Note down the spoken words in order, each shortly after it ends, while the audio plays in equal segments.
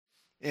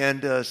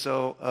And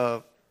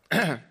 1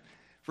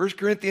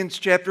 Corinthians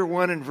chapter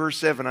 1 and verse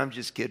 7. I'm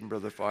just kidding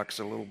Brother Fox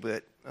a little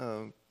bit,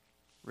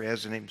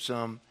 razzing him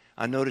some.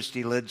 I noticed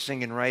he led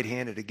singing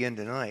right-handed again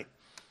tonight.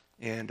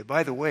 And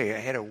by the way, I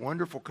had a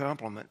wonderful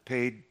compliment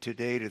paid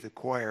today to the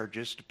choir,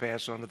 just to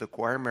pass on to the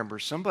choir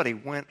members. Somebody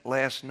went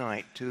last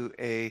night to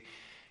a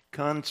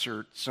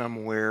concert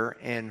somewhere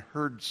and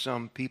heard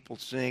some people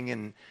sing,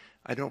 and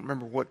I don't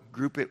remember what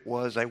group it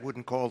was. I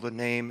wouldn't call the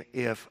name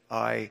if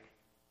I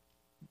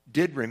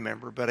did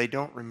remember, but I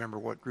don't remember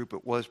what group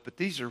it was. But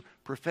these are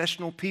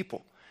professional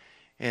people.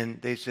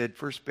 And they said,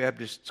 First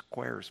Baptist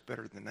choir is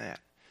better than that.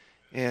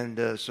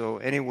 And so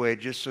anyway,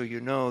 just so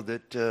you know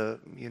that,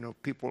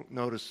 people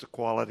notice the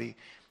quality,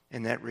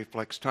 and that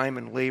reflects time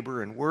and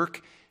labor and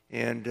work.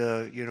 And,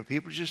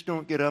 people just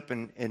don't get up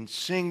and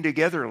sing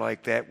together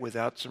like that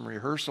without some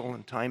rehearsal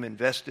and time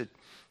invested.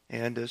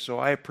 And so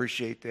I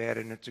appreciate that,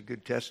 and it's a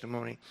good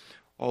testimony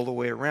all the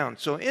way around.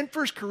 So in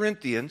 1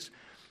 Corinthians,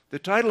 the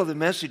title of the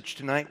message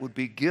tonight would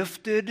be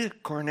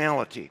Gifted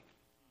Carnality.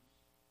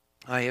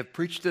 I have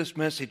preached this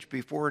message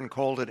before and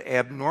called it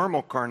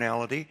Abnormal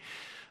Carnality.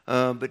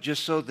 But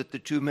just so that the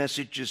two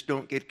messages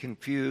don't get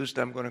confused,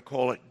 I'm going to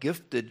call it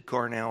Gifted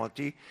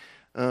Carnality.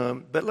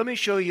 But let me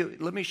show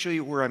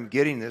you where I'm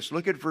getting this.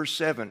 Look at verse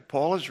 7.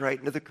 Paul is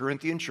writing to the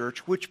Corinthian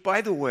church, which,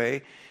 by the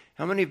way,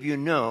 how many of you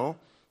know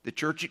the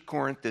church at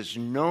Corinth is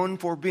known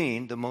for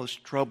being the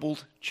most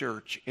troubled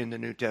church in the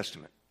New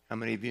Testament? How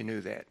many of you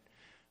knew that?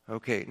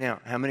 Okay,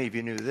 now, how many of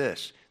you knew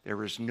this?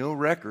 There is no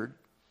record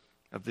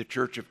of the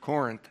church of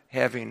Corinth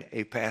having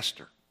a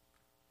pastor.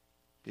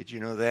 Did you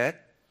know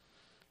that?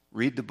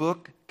 Read the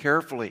book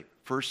carefully.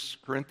 1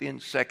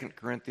 Corinthians, 2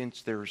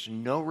 Corinthians, there's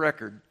no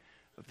record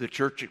of the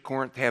church at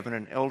Corinth having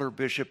an elder,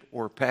 bishop,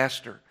 or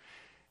pastor.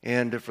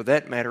 And for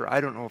that matter,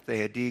 I don't know if they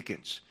had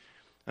deacons.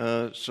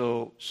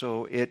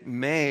 So it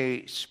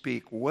may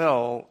speak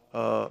well,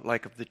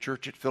 like of the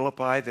church at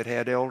Philippi that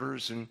had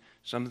elders, and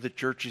some of the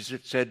churches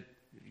that said,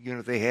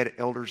 they had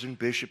elders and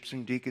bishops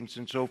and deacons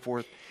and so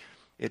forth.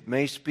 It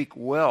may speak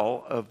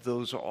well of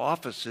those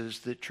offices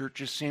that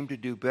churches seem to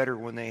do better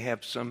when they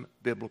have some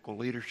biblical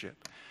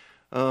leadership.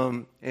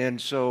 But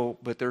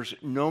there's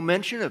no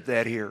mention of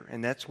that here,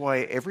 and that's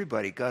why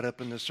everybody got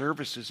up in the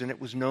services, and it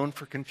was known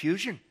for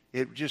confusion.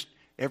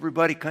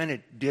 Everybody kind of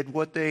did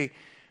what they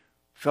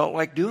felt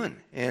like doing,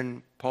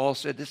 and Paul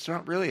said this is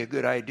not really a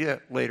good idea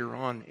later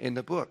on in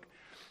the book.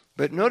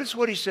 But notice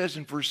what he says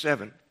in verse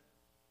 7.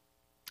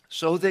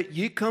 So that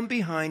ye come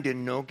behind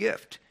in no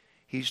gift.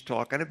 He's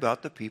talking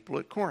about the people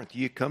at Corinth.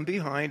 You come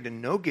behind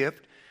in no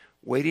gift,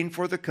 waiting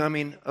for the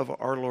coming of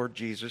our Lord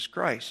Jesus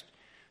Christ.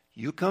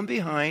 You come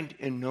behind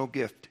in no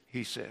gift,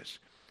 he says.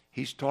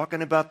 He's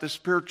talking about the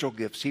spiritual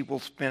gifts. He will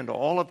spend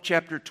all of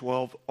chapter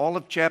 12, all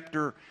of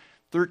chapter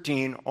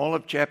 13, all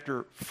of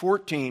chapter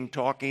 14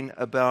 talking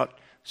about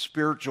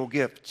spiritual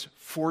gifts.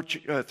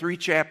 3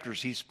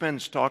 chapters he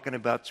spends talking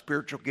about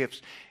spiritual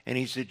gifts. And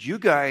he said, you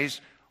guys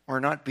are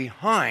not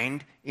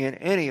behind in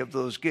any of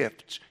those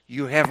gifts.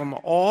 You have them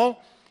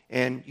all,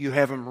 and you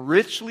have them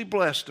richly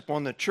blessed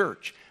upon the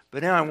church.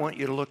 But now I want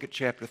you to look at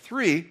chapter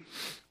 3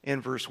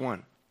 and verse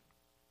 1.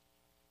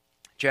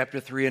 Chapter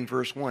 3 and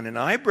verse 1. And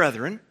I,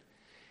 brethren,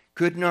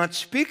 could not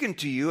speak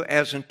unto you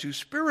as unto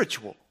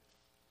spiritual,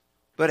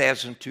 but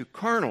as unto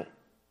carnal,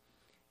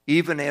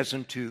 even as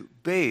unto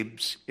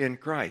babes in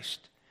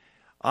Christ.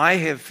 I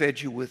have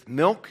fed you with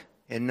milk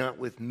and not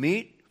with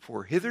meat,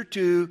 for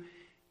hitherto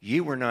ye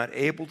were not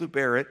able to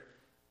bear it,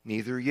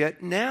 neither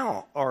yet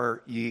now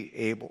are ye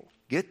able.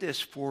 Get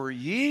this, for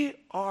ye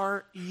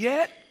are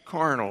yet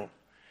carnal.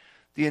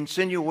 The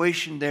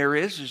insinuation there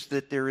is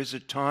that there is a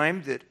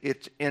time that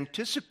it's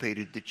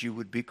anticipated that you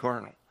would be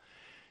carnal.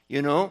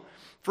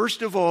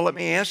 First of all, let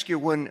me ask you,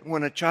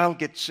 when a child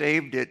gets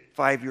saved at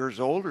 5 years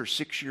old or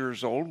 6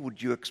 years old,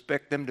 would you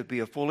expect them to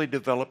be a fully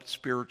developed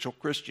spiritual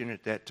Christian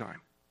at that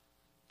time?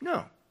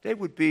 No, they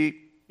would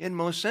be, in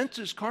most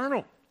senses,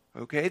 carnal.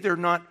 Okay, they're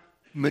not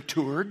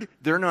matured,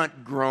 they're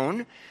not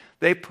grown.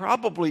 They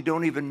probably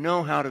don't even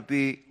know how to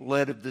be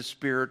led of the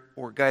Spirit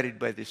or guided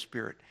by the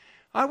Spirit.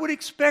 I would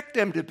expect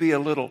them to be a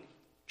little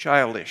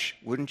childish,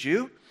 wouldn't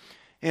you?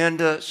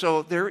 And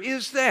so there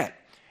is that.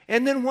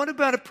 And then what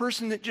about a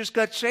person that just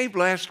got saved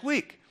last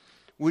week?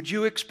 Would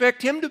you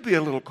expect him to be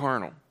a little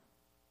carnal?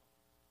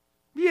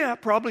 Yeah,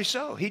 probably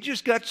so. He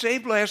just got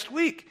saved last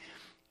week.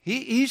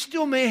 He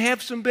still may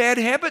have some bad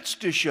habits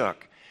to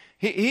shuck.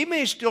 He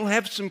may still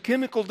have some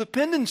chemical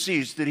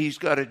dependencies that he's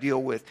got to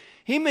deal with.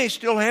 He may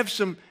still have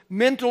some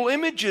mental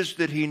images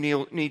that he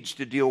needs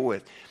to deal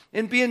with.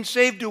 And being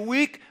saved a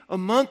week, a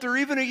month, or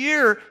even a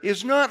year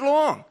is not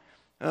long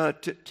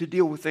to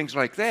deal with things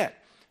like that.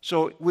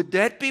 So would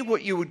that be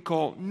what you would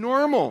call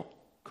normal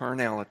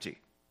carnality?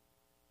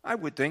 I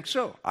would think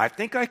so. I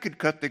think I could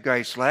cut the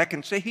guy slack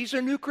and say he's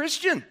a new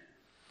Christian.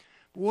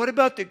 But what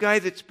about the guy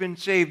that's been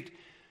saved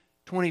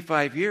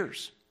 25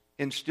 years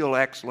and still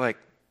acts like,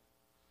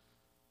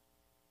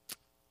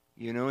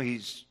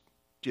 he's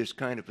just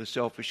kind of a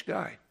selfish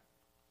guy,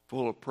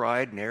 full of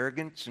pride and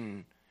arrogance,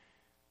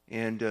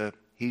 and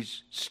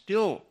he's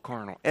still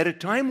carnal at a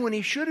time when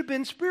he should have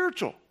been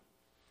spiritual.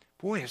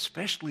 Boy,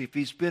 especially if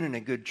he's been in a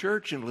good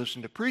church and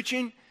listened to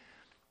preaching,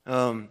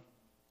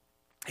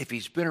 if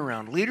he's been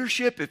around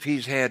leadership, if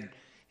he's had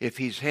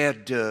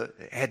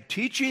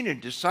teaching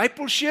and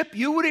discipleship,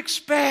 you would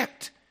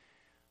expect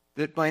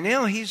that by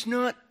now he's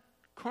not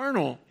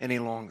carnal any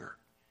longer.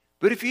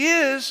 But if he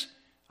is,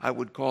 I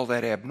would call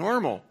that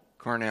abnormal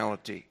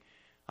carnality.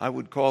 I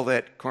would call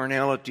that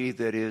carnality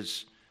that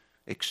is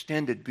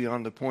extended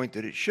beyond the point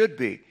that it should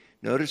be.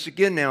 Notice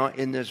again now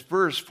in this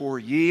verse, for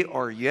ye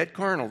are yet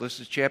carnal. This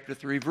is chapter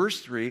 3, verse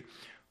 3.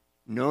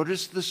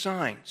 Notice the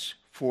signs.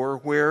 For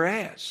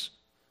whereas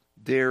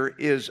there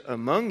is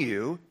among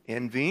you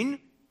envying,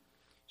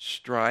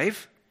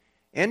 strife,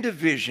 and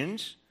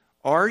divisions,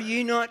 are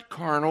ye not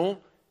carnal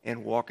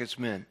and walk as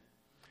men?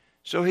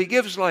 So he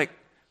gives like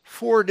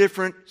 4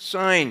 different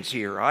signs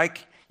here.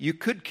 You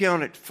could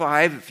count it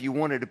 5 if you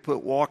wanted to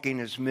put walking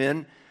as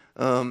men,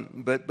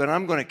 but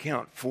I'm going to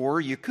count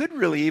 4. You could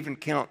really even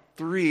count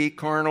 3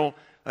 carnal.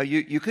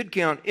 You could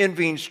count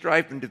envying,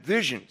 strife, and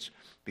divisions,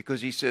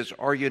 because he says,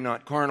 are you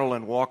not carnal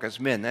and walk as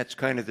men? That's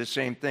kind of the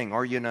same thing.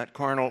 Are you not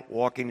carnal,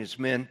 walking as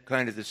men?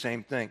 Kind of the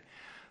same thing.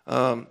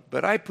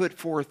 But I put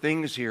 4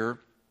 things here.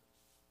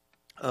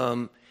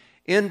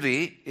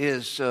 Envy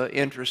is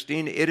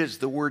interesting. It is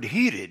the word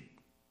heated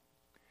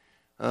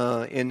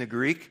in the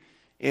Greek.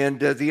 And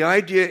the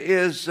idea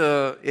is,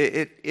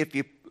 if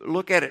you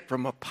look at it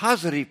from a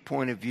positive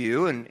point of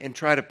view and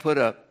try to put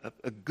a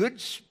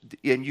good,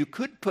 and you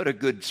could put a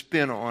good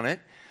spin on it,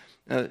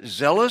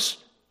 zealous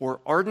or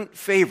ardent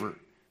favor.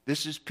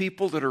 This is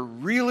people that are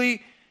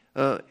really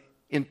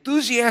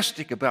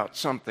enthusiastic about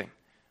something.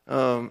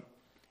 Does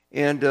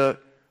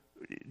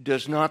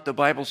not the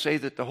Bible say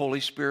that the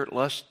Holy Spirit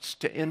lusts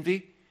to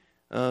envy?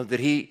 That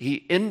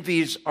he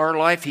envies our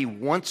life. He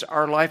wants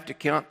our life to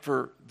count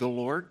for the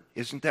Lord.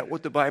 Isn't that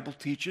what the Bible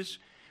teaches?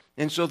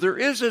 And so there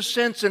is a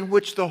sense in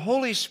which the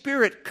Holy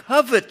Spirit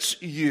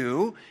covets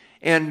you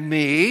and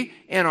me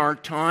and our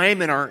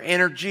time and our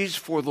energies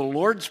for the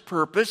Lord's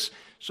purpose.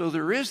 So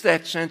there is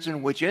that sense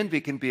in which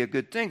envy can be a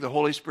good thing. The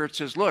Holy Spirit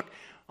says, look,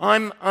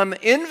 I'm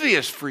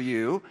envious for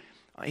you.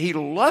 He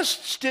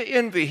lusts to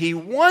envy. He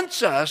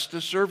wants us to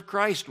serve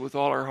Christ with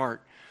all our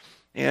heart.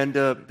 And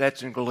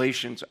that's in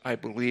Galatians, I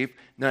believe.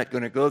 Not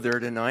going to go there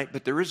tonight,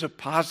 but there is a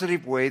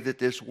positive way that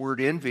this word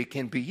envy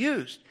can be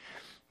used.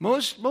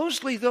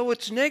 Mostly, though,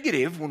 it's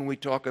negative when we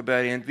talk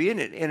about envy, and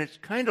it's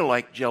kind of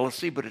like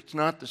jealousy, but it's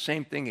not the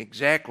same thing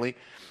exactly.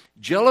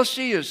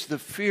 Jealousy is the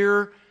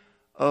fear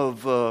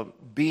of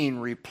being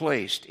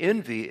replaced.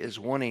 Envy is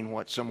wanting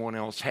what someone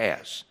else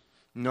has.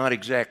 Not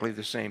exactly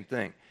the same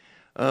thing.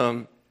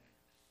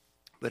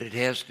 But it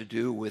has to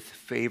do with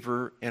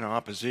favor and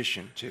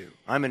opposition too.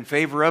 I'm in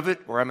favor of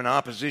it, or I'm in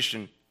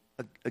opposition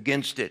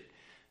against it.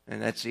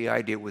 And that's the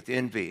idea with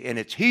envy. And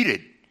it's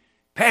heated,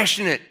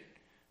 passionate.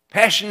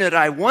 Passionate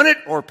I want it,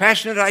 or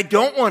passionate I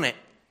don't want it.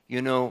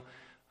 You know,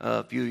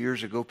 a few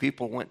years ago,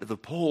 people went to the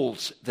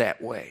polls that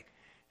way.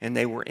 And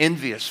they were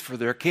envious for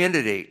their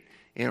candidate.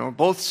 You know, on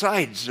both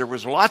sides, there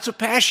was lots of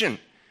passion.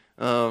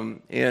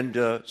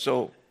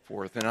 So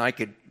forth. And I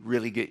could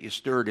really get you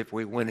stirred if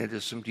we went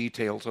into some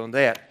details on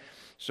that.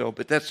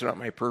 But that's not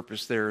my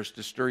purpose there, is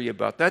to stir you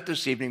about that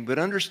this evening. But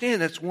understand,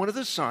 that's one of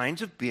the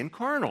signs of being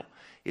carnal,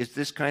 is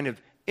this kind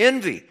of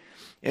envy.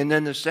 And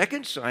then the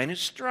second sign is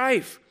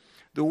strife.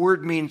 The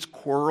word means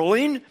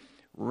quarreling,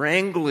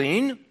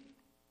 wrangling,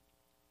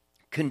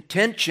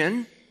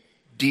 contention,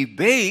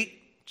 debate,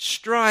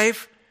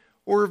 strife,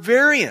 or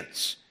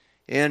variance.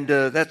 And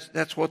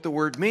that's what the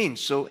word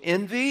means. So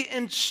envy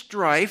and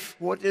strife,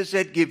 what does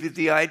that give you?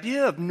 The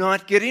idea of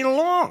not getting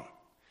along.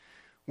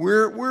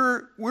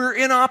 We're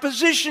in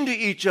opposition to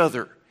each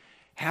other.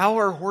 How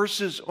are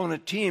horses on a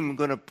team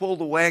going to pull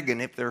the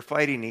wagon if they're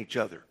fighting each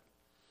other?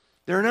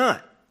 They're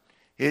not.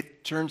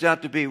 It turns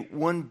out to be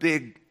one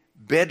big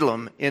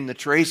bedlam in the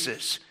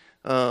traces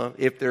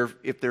if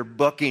they're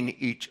bucking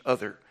each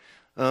other.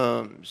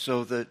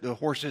 So the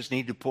horses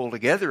need to pull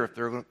together if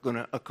they're going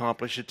to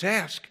accomplish a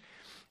task.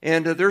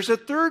 And there's a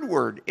third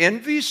word,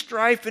 envy,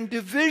 strife, and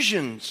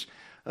divisions.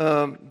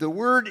 The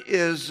word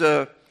is,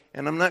 and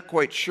I'm not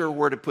quite sure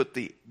where to put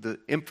the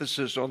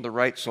emphasis on the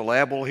right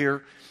syllable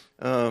here.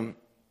 It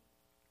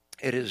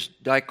is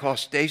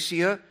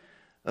dikastasia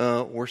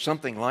or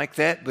something like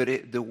that,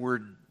 but the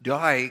word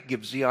di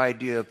gives the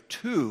idea of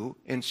two,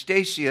 and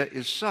stasia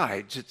is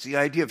sides. It's the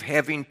idea of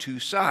having two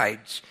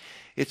sides.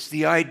 It's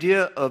the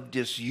idea of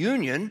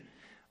disunion,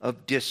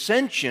 of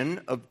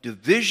dissension, of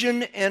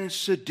division and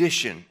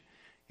sedition.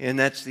 And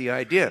that's the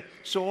idea.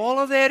 So all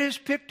of that is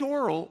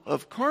pictorial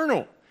of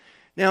carnal.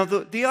 Now,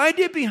 the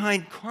idea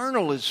behind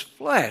carnal is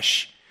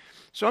flesh.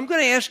 So I'm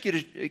going to ask you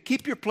to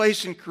keep your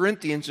place in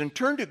Corinthians and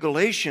turn to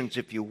Galatians,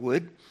 if you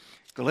would.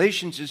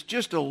 Galatians is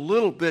just a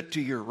little bit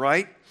to your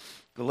right.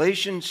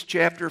 Galatians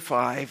chapter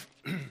 5.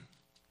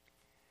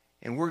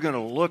 And we're going to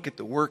look at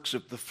the works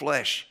of the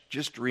flesh,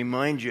 just to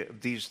remind you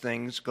of these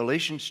things.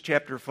 Galatians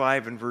chapter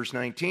 5 and verse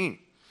 19.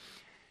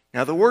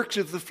 Now the works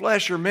of the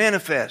flesh are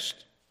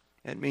manifest.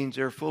 That means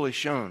they're fully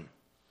shown.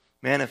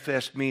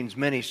 Manifest means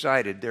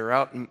many-sided. They're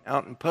out in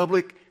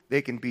public.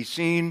 They can be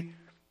seen.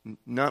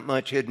 Not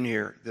much hidden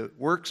here. The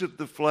works of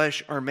the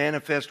flesh are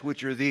manifest,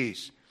 which are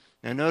these.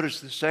 Now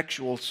notice the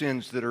sexual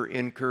sins that are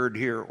incurred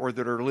here or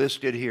that are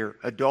listed here.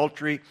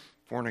 Adultery,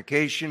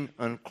 fornication,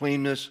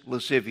 uncleanness,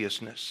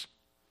 lasciviousness.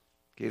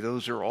 Okay,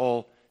 those are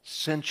all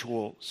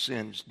sensual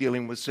sins,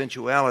 dealing with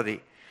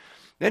sensuality.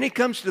 Then he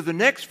comes to the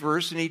next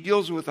verse and he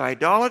deals with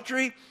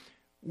idolatry,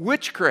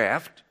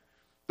 witchcraft.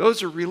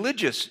 Those are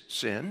religious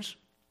sins.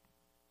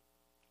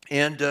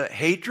 And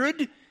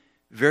hatred,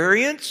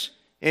 variance,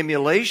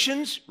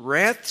 emulations,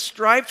 wrath,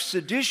 strife,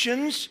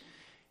 seditions,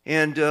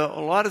 and a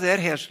lot of that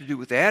has to do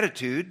with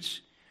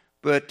attitudes,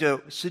 but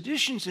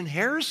seditions and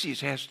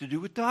heresies has to do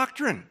with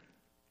doctrine.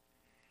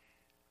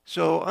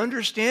 So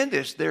understand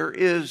this, there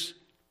is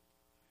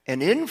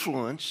an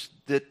influence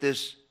that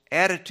this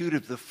attitude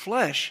of the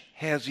flesh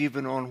has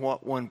even on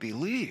what one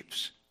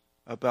believes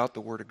about the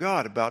Word of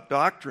God, about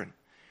doctrine.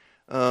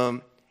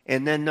 And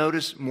then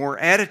notice more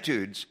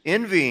attitudes,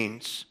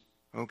 envyings,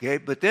 okay,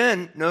 but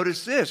then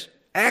notice this,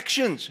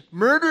 actions,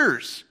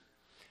 murders,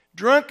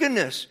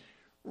 drunkenness,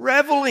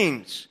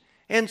 revelings,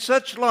 and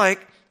such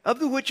like, of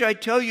the which I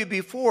tell you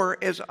before,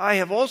 as I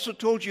have also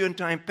told you in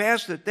time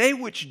past, that they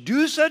which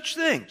do such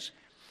things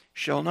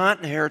shall not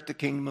inherit the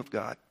kingdom of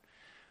God.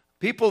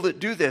 People that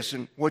do this,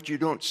 and what you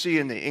don't see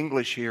in the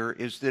English here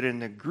is that in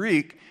the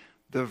Greek,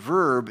 the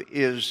verb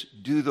is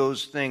do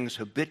those things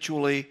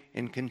habitually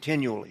and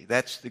continually.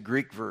 That's the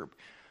Greek verb.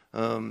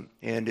 And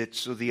it's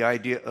so the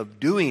idea of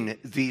doing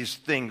these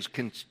things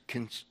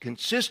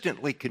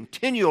consistently,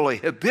 continually,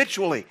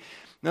 habitually.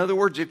 In other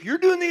words, if you're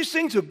doing these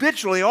things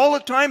habitually all the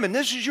time and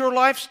this is your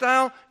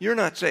lifestyle, you're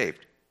not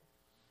saved.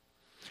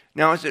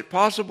 Now, is it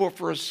possible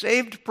for a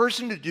saved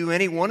person to do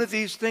any one of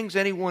these things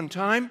any one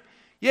time?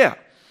 Yeah.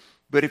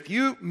 But if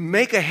you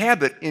make a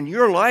habit in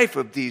your life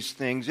of these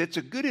things, it's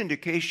a good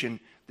indication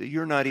that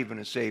you're not even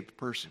a saved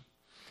person.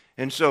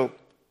 And so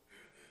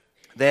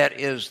that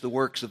is the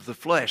works of the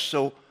flesh.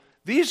 So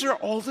these are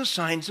all the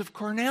signs of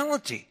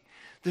carnality.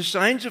 The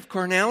signs of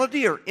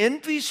carnality are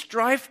envy,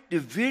 strife,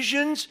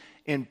 divisions,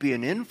 and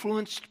being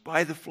influenced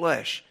by the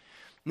flesh.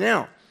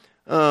 Now,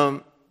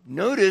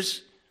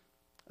 notice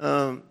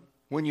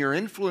when you're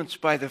influenced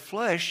by the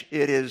flesh,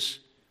 it is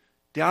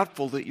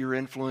doubtful that you're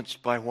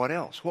influenced by what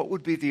else? What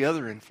would be the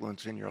other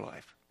influence in your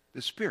life?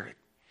 The Spirit.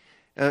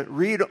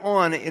 Read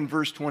on in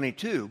verse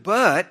 22.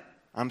 But,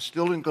 I'm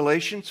still in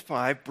Galatians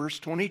 5, verse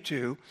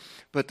 22.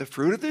 But the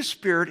fruit of the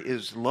Spirit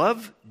is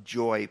love,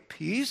 joy,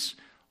 peace,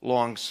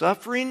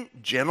 long-suffering,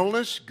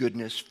 gentleness,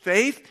 goodness,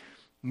 faith,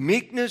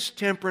 meekness,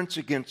 temperance.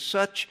 Against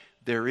such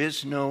there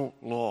is no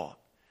law.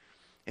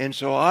 And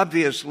so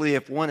obviously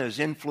if one is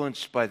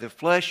influenced by the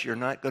flesh, you're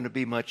not going to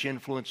be much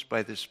influenced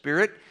by the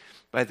Spirit.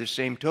 By the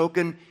same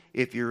token,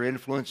 if you're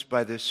influenced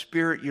by the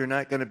Spirit, you're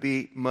not going to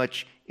be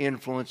much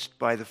influenced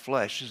by the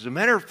flesh. As a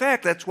matter of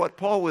fact, that's what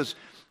Paul was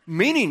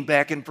meaning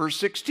back in verse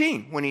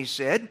 16 when he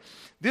said,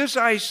 "This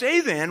I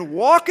say then,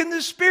 walk in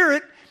the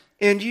Spirit,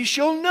 and ye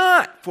shall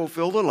not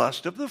fulfill the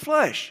lust of the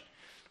flesh."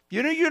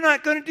 You know, you're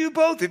not going to do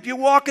both. If you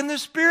walk in the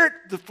Spirit,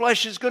 the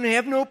flesh is going to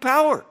have no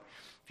power.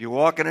 If you're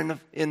walking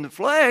in the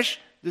flesh,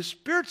 the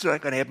Spirit's not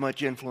going to have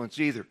much influence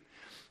either.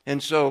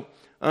 And so,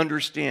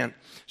 understand.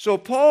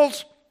 So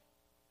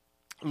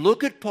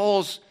look at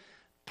Paul's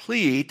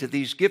plea to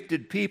these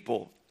gifted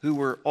people who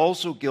were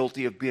also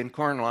guilty of being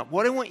carnal.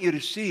 What I want you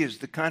to see is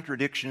the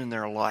contradiction in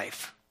their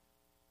life.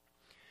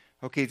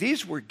 Okay,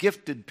 these were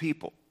gifted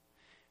people.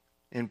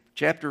 In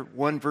chapter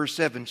 1, verse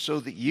 7,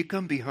 so that ye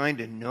come behind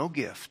in no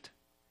gift.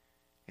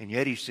 And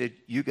yet he said,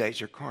 you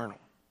guys are carnal.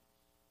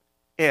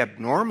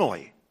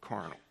 Abnormally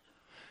carnal.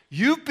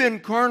 You've been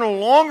carnal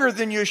longer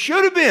than you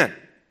should have been.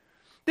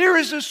 There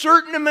is a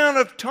certain amount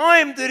of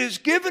time that is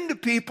given to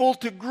people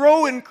to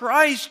grow in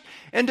Christ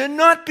and to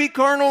not be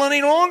carnal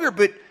any longer.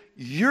 But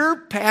you're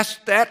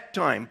past that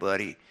time,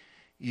 buddy.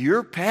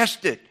 You're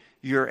past it.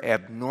 You're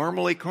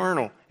abnormally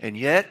carnal. And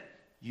yet,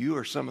 you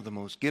are some of the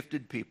most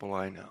gifted people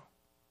I know.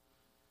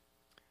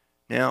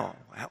 Now,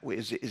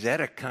 is that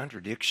a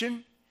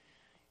contradiction?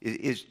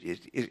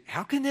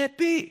 How can that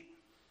be?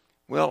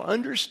 Well,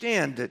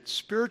 understand that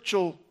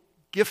spiritual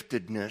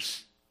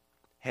giftedness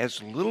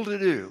has little to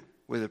do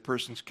with a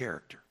person's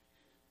character.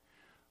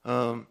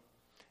 And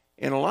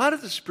a lot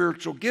of the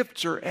spiritual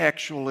gifts are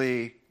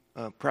actually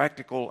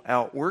practical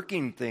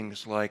outworking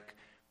things like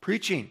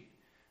preaching,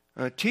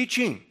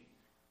 teaching.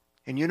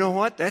 And you know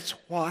what? That's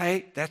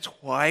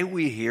why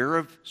we hear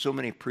of so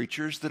many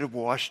preachers that have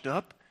washed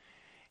up.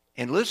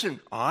 And listen,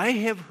 I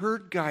have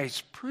heard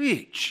guys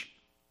preach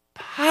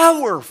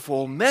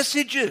powerful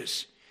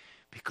messages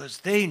because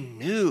they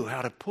knew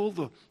how to pull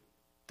the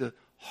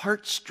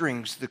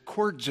heartstrings, the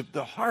cords of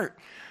the heart.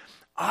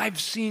 I've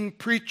seen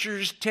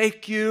preachers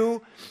take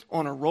you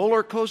on a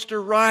roller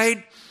coaster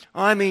ride.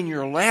 I mean,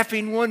 you're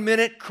laughing one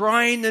minute,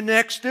 crying the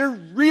next. They're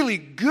really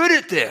good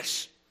at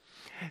this.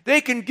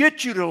 They can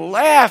get you to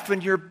laugh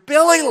and you're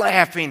belly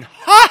laughing.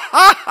 Ha,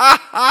 ha,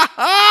 ha, ha,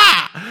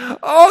 ha.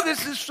 Oh,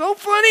 this is so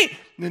funny.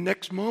 And the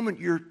next moment,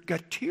 you've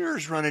got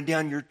tears running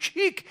down your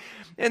cheek,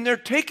 and they're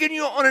taking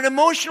you on an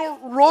emotional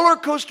roller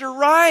coaster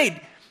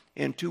ride.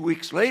 And 2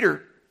 weeks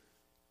later,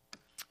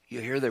 you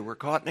hear they were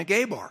caught in a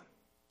gay bar.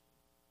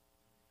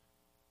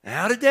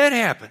 Now, how did that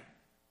happen?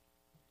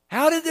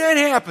 How did that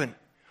happen?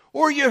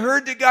 Or you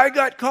heard the guy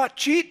got caught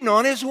cheating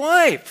on his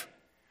wife.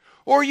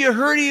 Or you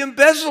heard he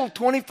embezzled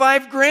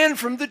 25 grand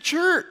from the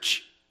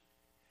church.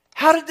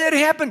 How did that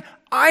happen?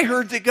 I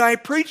heard the guy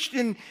preached,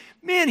 and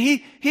man,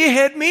 he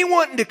had me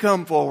wanting to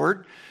come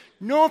forward.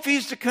 No, if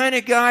he's the kind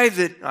of guy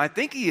that I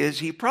think he is,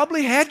 he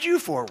probably had you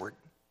forward.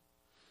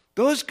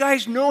 Those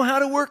guys know how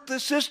to work the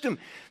system.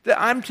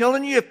 I'm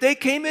telling you, if they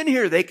came in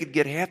here, they could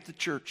get half the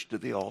church to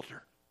the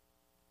altar.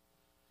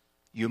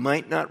 You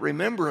might not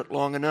remember it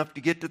long enough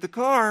to get to the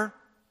car,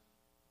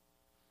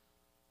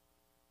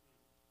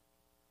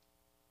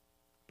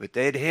 but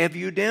they'd have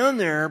you down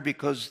there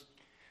because,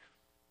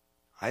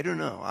 I don't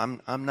know,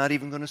 I'm not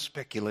even going to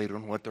speculate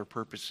on what their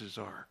purposes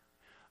are.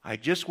 I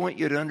just want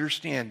you to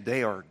understand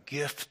they are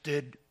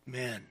gifted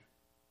men.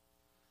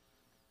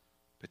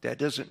 But that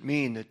doesn't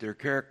mean that their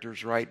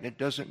character's right, and it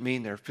doesn't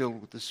mean they're filled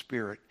with the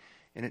Spirit,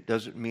 and it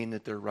doesn't mean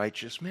that they're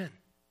righteous men.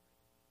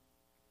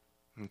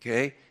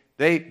 Okay?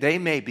 They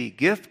may be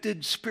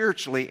gifted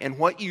spiritually, and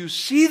what you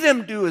see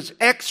them do is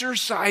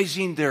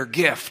exercising their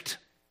gift.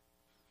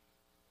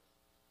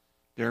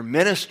 Their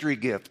ministry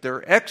gift.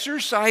 They're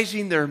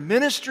exercising their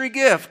ministry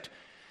gift.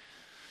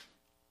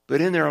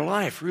 But in their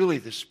life, really,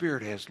 the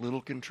Spirit has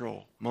little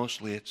control.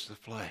 Mostly it's the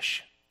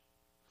flesh.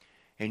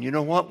 And you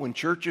know what? When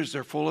churches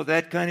are full of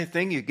that kind of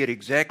thing, you get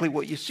exactly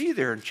what you see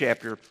there in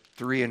chapter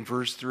 3 and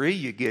verse 3.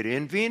 You get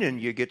envying,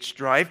 and you get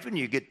strife, and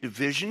you get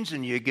divisions,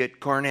 and you get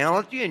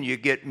carnality, and you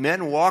get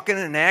men walking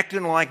and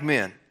acting like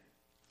men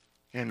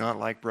and not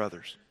like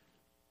brothers.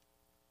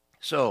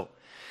 So,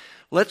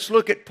 let's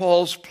look at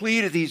Paul's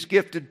plea to these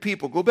gifted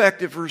people. Go back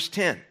to verse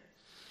 10.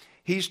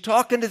 He's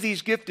talking to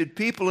these gifted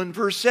people. In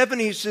verse 7,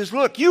 he says,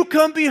 look, you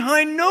come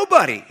behind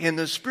nobody in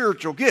the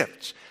spiritual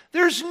gifts.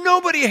 There's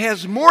nobody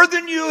has more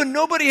than you, and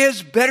nobody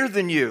has better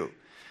than you.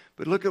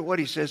 But look at what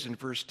he says in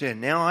verse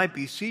 10. Now I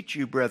beseech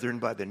you, brethren,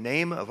 by the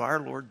name of our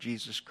Lord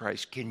Jesus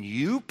Christ, can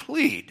you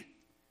plead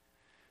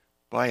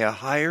by a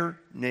higher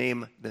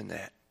name than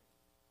that?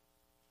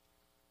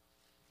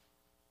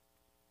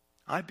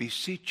 I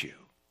beseech you.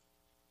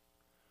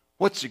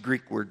 What's the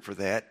Greek word for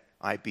that?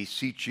 I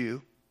beseech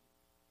you.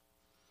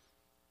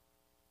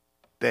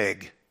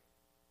 Beg.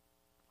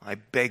 I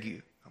beg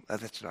you.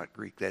 That's not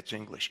Greek, that's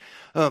English.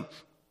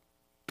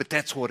 But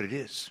that's what it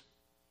is.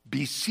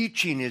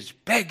 Beseeching is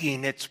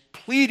begging, it's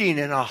pleading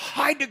in a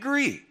high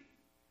degree.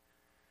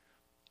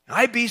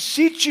 I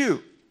beseech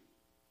you,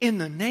 in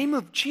the name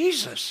of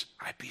Jesus,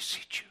 I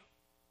beseech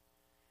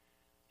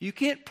you. You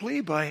can't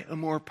plead by a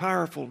more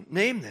powerful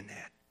name than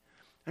that.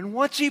 And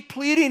what's he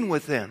pleading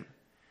with them?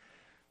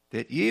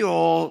 That ye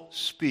all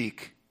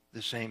speak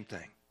the same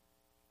thing.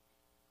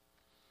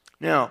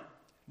 Now,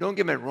 don't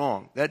get me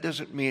wrong. That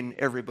doesn't mean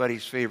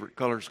everybody's favorite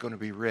color is going to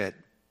be red.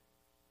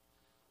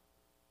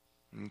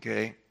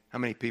 Okay? How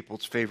many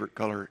people's favorite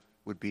color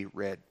would be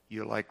red?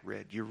 You like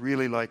red. You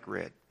really like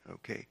red.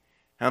 Okay.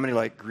 How many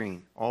like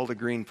green? All the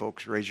green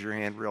folks, raise your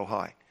hand real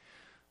high.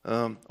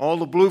 All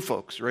the blue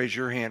folks, raise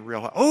your hand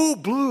real high. Oh,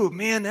 blue.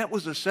 Man, that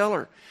was a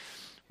seller.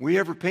 We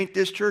ever paint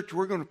this church,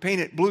 we're going to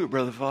paint it blue,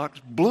 Brother Fox.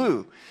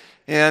 Blue.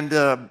 And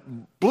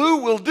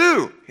blue will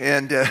do.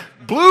 And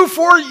blue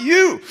for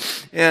you.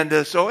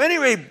 And so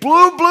anyway,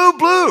 blue, blue,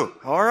 blue.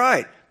 All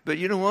right. But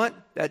you know what?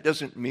 That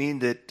doesn't mean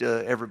that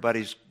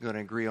everybody's going to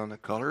agree on the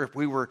color.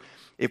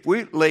 If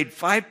we laid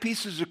 5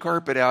 pieces of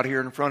carpet out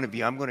here in front of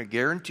you, I'm going to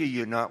guarantee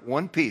you not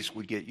one piece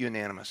would get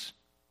unanimous.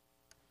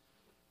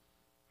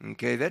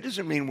 Okay, that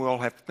doesn't mean we all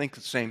have to think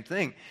the same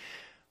thing.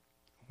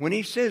 When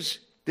he says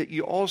that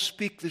you all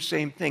speak the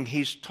same thing,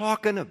 he's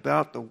talking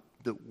about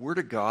the Word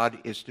of God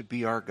is to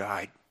be our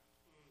guide.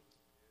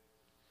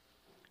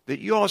 That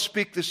you all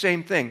speak the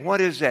same thing. What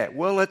is that?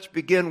 Well, let's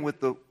begin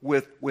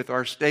with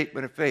our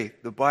statement of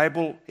faith. The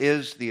Bible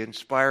is the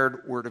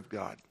inspired Word of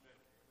God.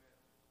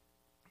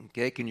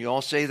 Okay, can you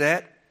all say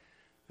that?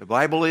 The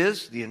Bible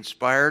is the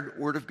inspired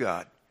Word of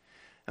God.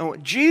 Now,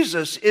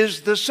 Jesus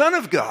is the Son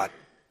of God.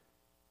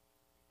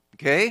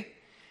 Okay?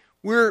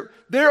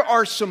 There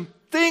are some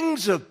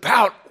things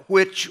about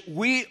which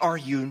we are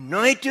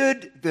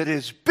united that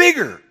is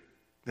bigger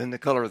than the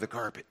color of the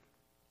carpet.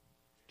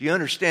 Do you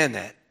understand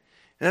that?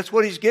 And that's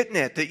what he's getting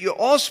at, that you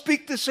all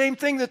speak the same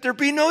thing, that there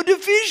be no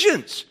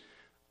divisions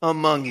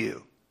among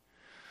you,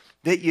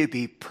 that you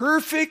be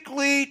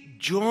perfectly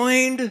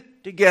joined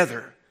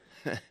together.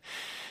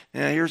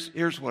 Now,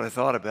 here's what I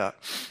thought about.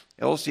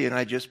 Elsie and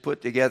I just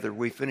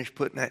we finished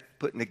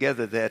putting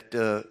together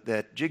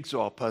that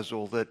jigsaw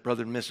puzzle that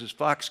Brother and Mrs.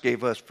 Fox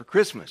gave us for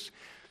Christmas.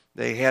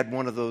 They had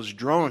one of those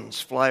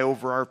drones fly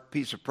over our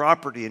piece of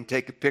property and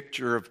take a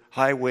picture of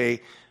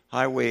Highway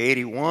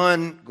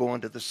 81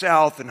 going to the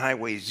south and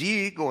Highway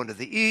Z going to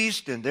the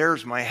east, and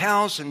there's my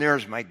house, and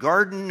there's my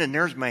garden, and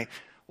there's my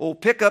old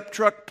pickup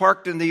truck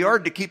parked in the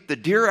yard to keep the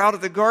deer out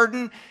of the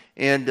garden.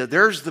 And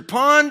there's the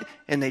pond,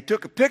 and they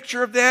took a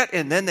picture of that,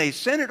 and then they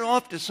sent it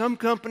off to some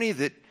company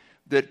that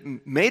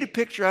made a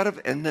picture out of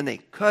it, and then they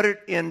cut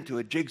it into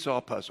a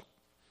jigsaw puzzle.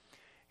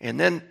 And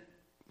then,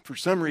 for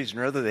some reason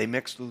or other, they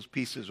mixed those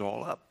pieces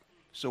all up.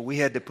 So we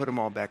had to put them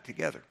all back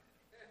together.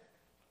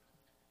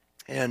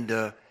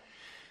 And,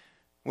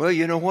 well,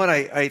 you know what?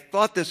 I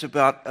thought this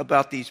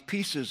about these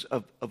pieces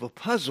of a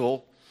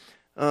puzzle.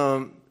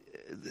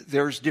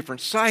 There's different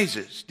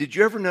sizes. Did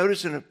you ever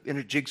notice in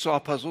a jigsaw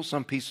puzzle,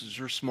 some pieces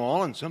are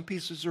small and some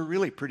pieces are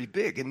really pretty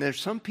big? And there's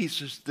some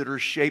pieces that are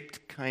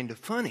shaped kind of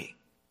funny.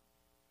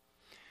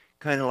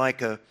 Kind of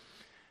like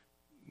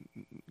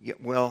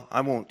well,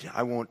 I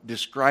won't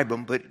describe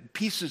them, but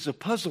pieces of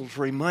puzzles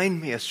remind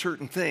me of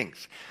certain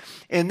things.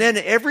 And then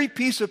every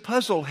piece of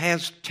puzzle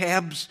has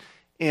tabs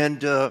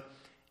and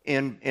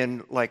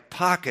like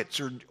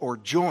pockets or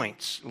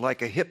joints,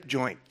 like a hip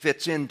joint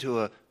fits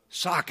into a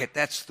socket.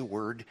 That's the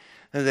word.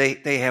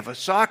 They have a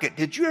socket.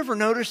 Did you ever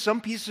notice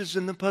some pieces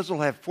in the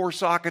puzzle have 4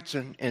 sockets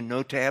and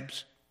no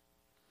tabs?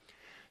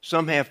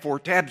 Some have 4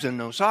 tabs and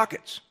no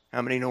sockets.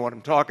 How many know what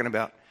I'm talking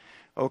about?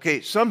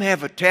 Okay, some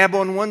have a tab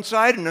on one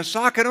side and a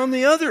socket on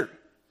the other.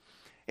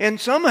 And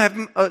some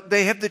have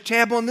they have the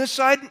tab on this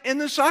side and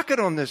the socket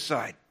on this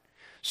side.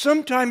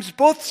 Sometimes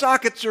both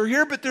sockets are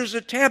here, but there's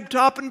a tab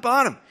top and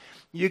bottom.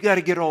 You got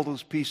to get all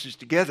those pieces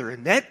together.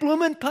 And that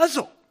bloomin'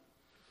 puzzle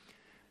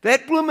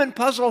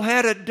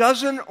had a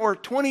dozen or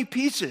 20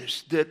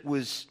 pieces that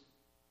was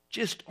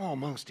just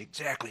almost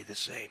exactly the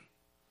same.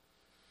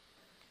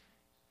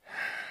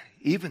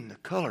 Even the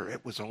color,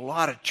 it was a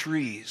lot of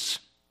trees.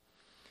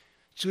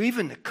 So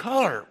even the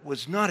color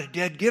was not a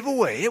dead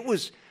giveaway. It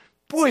was,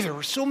 boy, there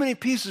were so many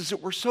pieces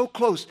that were so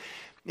close.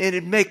 And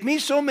it'd make me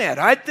so mad.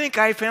 I'd think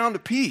I found a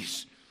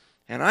piece.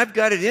 And I've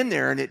got it in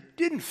there, and it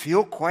didn't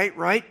feel quite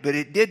right, but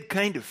it did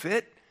kind of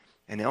fit.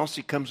 And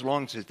Elsie comes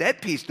along and says,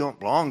 that piece don't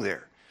belong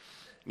there.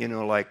 You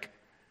know, like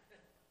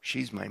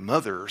she's my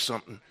mother or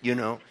something, you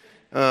know.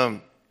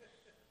 And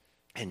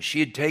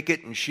she'd take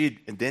it,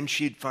 and then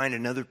she'd find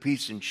another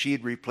piece, and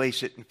she'd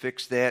replace it and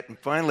fix that. And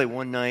finally,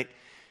 one night,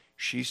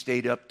 she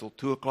stayed up till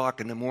 2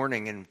 o'clock in the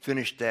morning and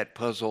finished that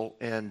puzzle.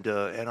 And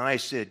I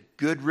said,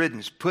 good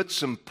riddance, put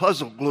some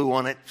puzzle glue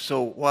on it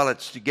so while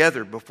it's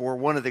together before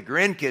one of the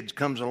grandkids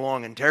comes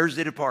along and tears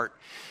it apart.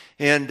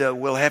 And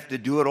we'll have to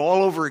do it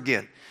all over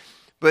again.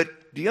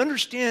 But do you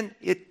understand?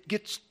 It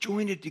gets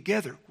jointed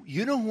together.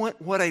 You know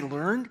what I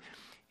learned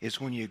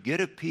is when you get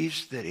a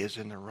piece that is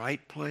in the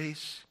right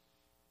place,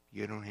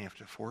 you don't have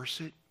to force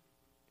it.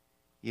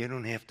 You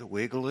don't have to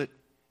wiggle it.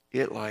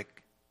 It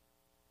like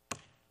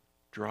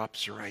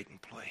drops right in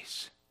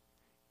place.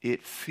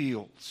 It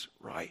feels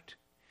right.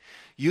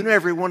 You know,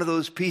 every one of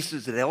those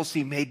pieces that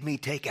Elsie made me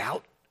take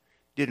out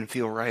didn't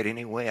feel right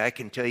anyway. I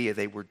can tell you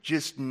they were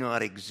just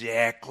not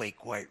exactly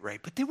quite right,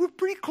 but they were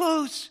pretty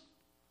close.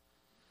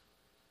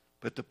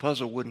 But the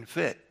puzzle wouldn't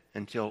fit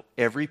until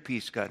every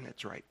piece got in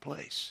its right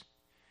place.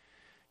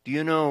 Do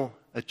you know,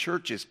 a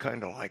church is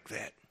kind of like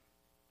that.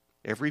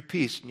 Every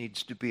piece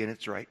needs to be in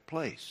its right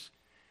place.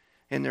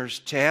 And there's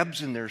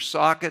tabs and there's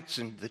sockets,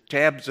 and the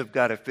tabs have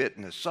got to fit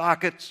in the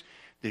sockets.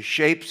 The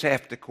shapes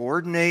have to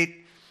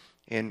coordinate,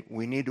 and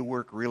we need to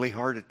work really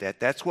hard at that.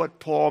 That's what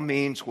Paul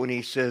means when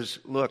he says,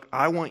 look,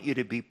 I want you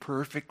to be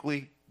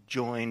perfectly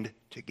joined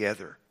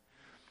together.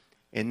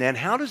 And then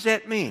how does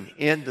that mean?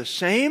 In the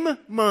same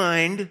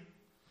mind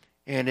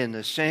and in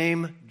the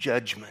same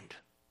judgment.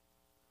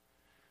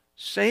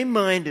 Same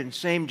mind and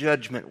same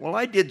judgment. Well,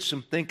 I did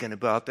some thinking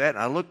about that.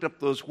 I looked up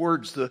those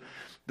words.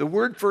 The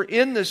word for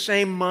in the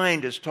same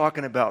mind is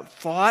talking about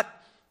thought,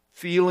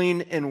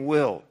 feeling, and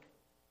will.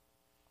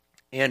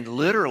 And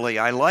literally,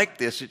 I like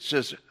this. It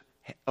says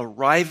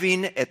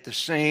arriving at the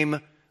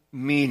same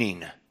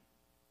meaning.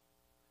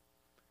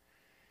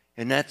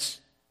 And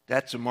that's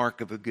a mark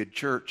of a good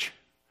church.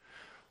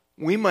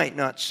 We might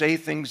not say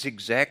things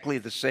exactly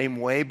the same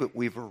way, but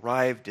we've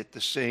arrived at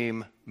the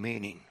same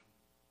meaning.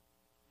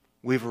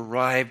 We've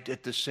arrived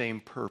at the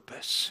same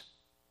purpose.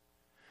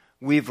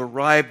 We've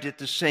arrived at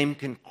the same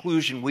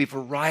conclusion. We've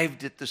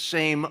arrived at the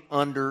same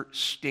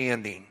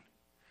understanding.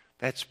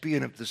 That's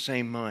being of the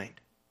same mind.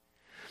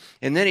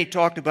 And then he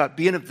talked about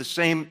being of the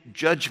same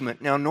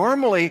judgment. Now,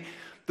 normally,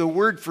 the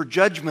word for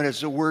judgment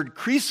is the word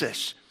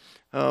krisis,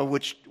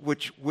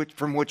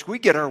 from which we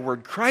get our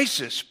word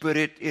crisis, but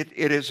it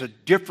is a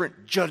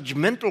different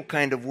judgmental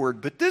kind of word.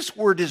 But this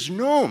word is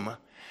gnome.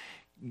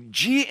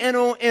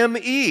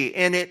 G-N-O-M-E,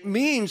 and it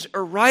means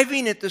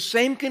arriving at the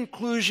same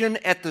conclusion,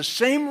 at the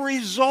same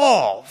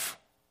resolve.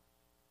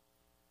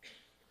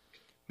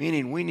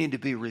 Meaning we need to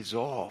be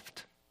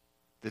resolved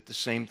that the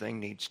same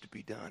thing needs to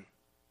be done.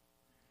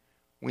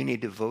 We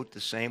need to vote the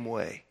same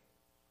way.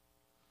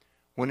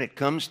 When it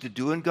comes to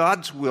doing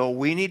God's will,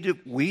 we need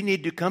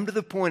to come to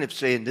the point of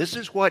saying, this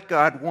is what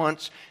God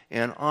wants,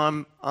 and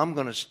I'm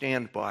going to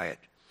stand by it.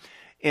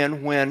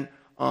 And when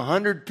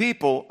 100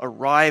 people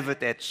arrive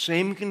at that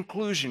same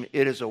conclusion,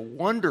 it is a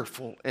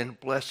wonderful and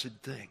blessed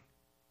thing.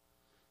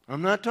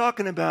 I'm not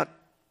talking about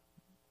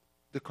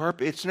The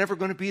carpet, it's never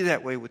going to be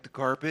that way with the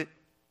carpet.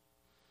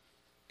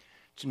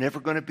 It's never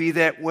going to be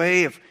that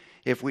way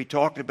if we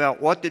talked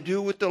about what to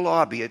do with the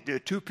lobby.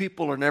 Two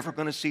people are never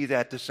going to see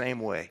that the same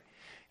way.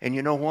 And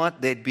you know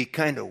what? They'd be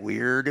kind of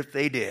weird if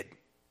they did.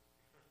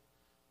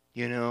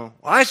 You know,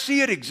 I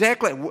see it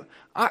exactly.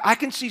 I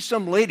can see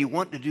some lady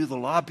wanting to do the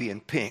lobby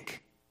in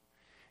pink.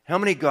 How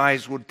many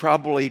guys would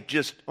probably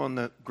just on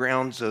the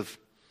grounds of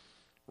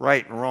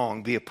right and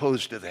wrong be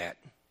opposed to that?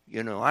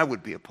 You know, I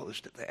would be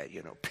opposed to that,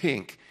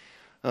 pink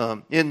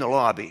in the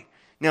lobby.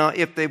 Now,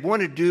 if they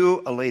want to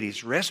do a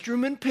ladies'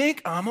 restroom in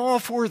pink, I'm all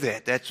for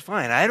that. That's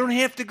fine. I don't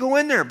have to go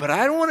in there, but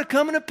I don't want to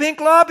come in a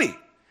pink lobby.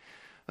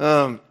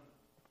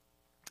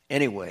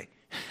 Anyway,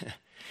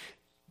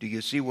 do you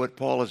see what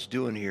Paul is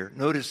doing here?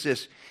 Notice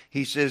this.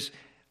 He says,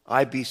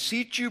 I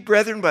beseech you,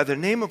 brethren, by the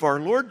name of our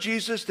Lord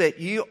Jesus, that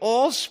ye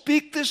all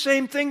speak the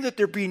same thing, that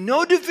there be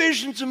no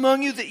divisions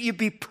among you, that ye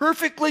be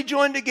perfectly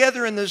joined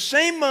together in the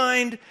same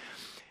mind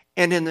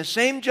and in the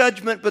same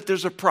judgment. But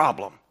there's a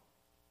problem.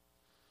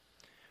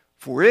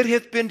 For it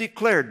hath been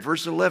declared,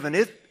 verse 11,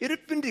 it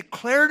hath been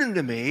declared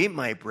unto me,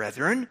 my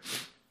brethren.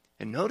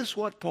 And notice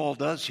what Paul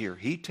does here.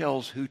 He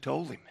tells who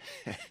told him.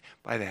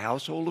 By the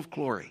household of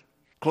Chloe.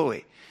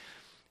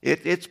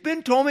 It's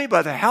been told me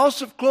by the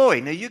house of Chloe.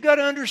 Now you got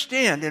to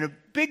understand, in a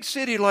big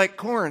city like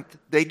Corinth,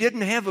 they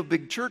didn't have a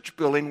big church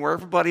building where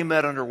everybody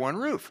met under one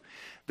roof.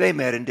 They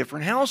met in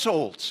different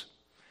households.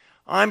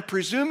 I'm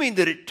presuming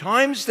that at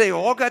times they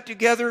all got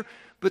together,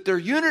 but their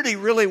unity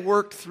really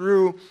worked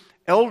through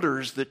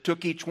elders that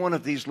took each one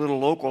of these little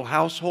local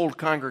household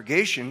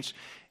congregations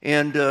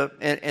and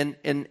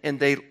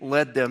they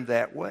led them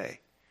that way.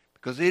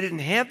 Because they didn't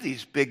have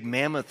these big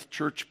mammoth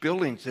church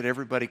buildings that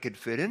everybody could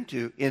fit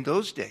into in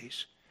those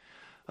days.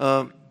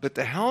 But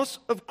the house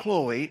of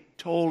Chloe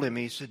told him,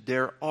 he said,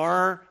 there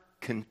are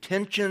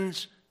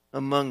contentions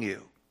among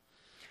you.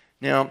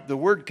 Now, the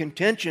word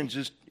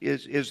contentions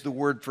is the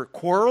word for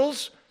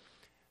quarrels.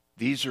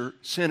 These are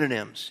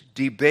synonyms.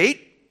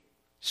 Debate,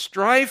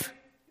 strife,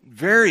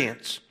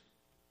 variance.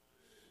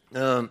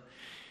 Now,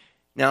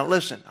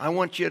 listen, I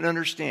want you to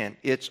understand,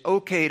 it's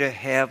okay to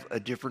have a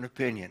different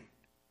opinion.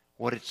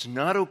 What it's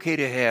not okay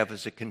to have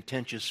is a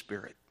contentious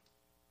spirit.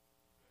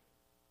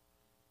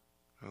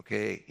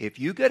 Okay? If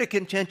you got a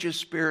contentious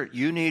spirit,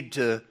 you need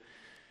to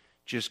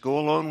just go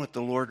along with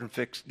the Lord and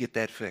get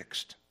that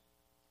fixed.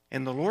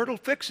 And the Lord will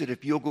fix it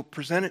if you'll go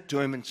present it to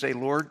Him and say,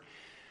 Lord,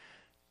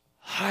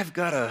 I've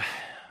got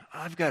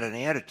an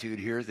attitude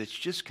here that's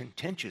just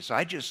contentious.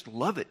 I just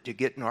love it to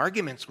get in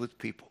arguments with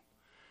people.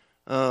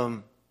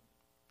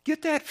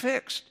 Get that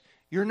fixed.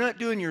 You're not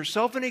doing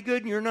yourself any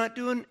good, and you're not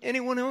doing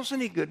anyone else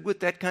any good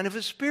with that kind of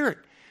a spirit.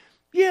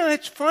 Yeah,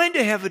 it's fine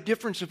to have a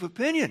difference of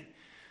opinion,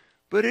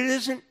 but it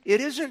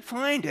isn't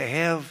fine to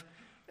have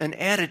an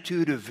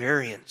attitude of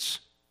variance.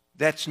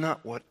 That's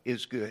not what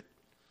is good.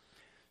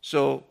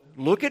 So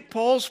look at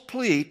Paul's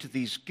plea to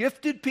these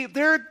gifted people.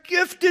 They're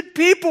gifted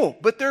people,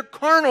 but they're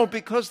carnal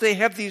because they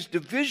have these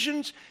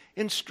divisions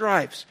and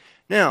strifes.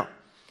 Now,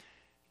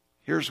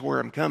 here's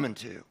where I'm coming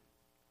to.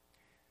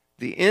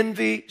 The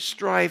envy,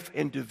 strife,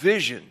 and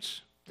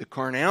divisions, the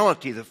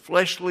carnality, the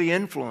fleshly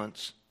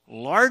influence,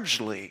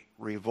 largely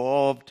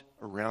revolved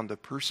around the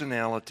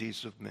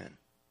personalities of men.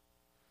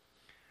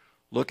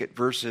 Look at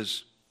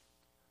verses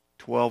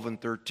 12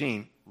 and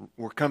 13.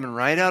 We're coming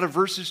right out of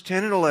verses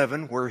 10 and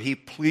 11 where he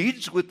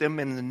pleads with them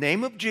in the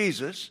name of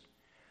Jesus.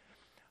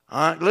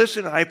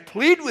 Listen, I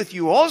plead with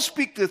you, all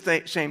speak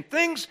the same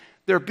things.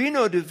 There be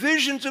no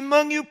divisions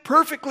among you,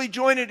 perfectly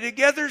joined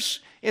together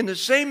in the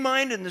same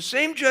mind and the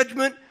same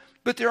judgment.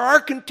 But there are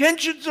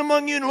contentions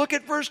among you. And look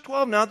at verse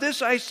 12. Now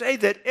this I say,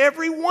 that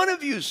every one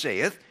of you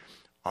saith,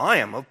 I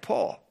am of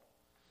Paul,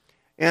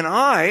 and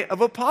I of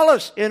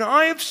Apollos, and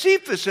I of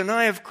Cephas, and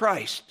I of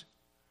Christ.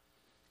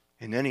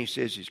 And then he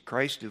says, is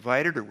Christ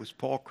divided, or was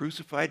Paul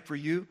crucified for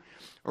you?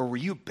 Or were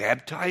you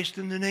baptized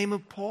in the name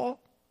of Paul?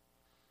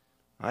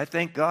 I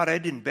thank God I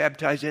didn't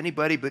baptize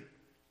anybody but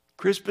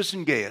Crispus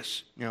and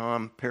Gaius. Now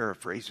I'm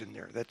paraphrasing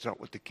there. That's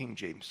not what the King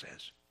James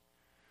says.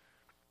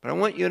 But I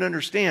want you to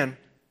understand,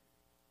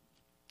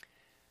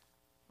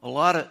 a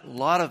lot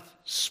of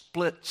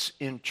splits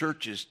in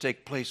churches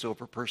take place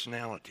over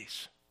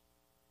personalities.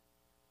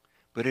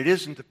 But it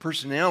isn't the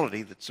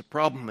personality that's the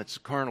problem, it's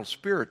the carnal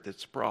spirit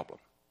that's the problem.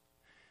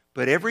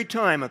 But every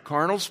time a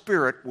carnal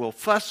spirit will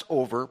fuss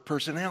over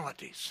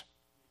personalities.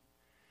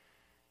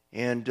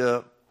 And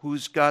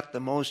who's got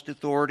the most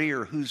authority,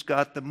 or who's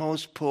got the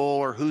most pull,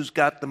 or who's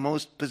got the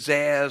most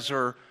pizzazz,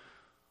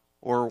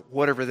 or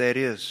whatever that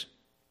is.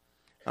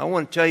 I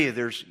want to tell you,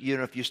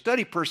 if you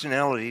study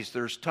personalities,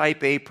 there's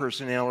type A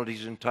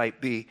personalities and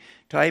type B.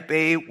 Type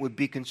A would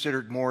be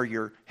considered more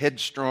your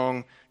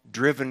headstrong,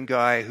 driven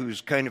guy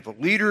who's kind of a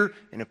leader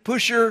and a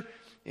pusher.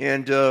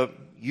 And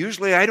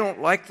usually I don't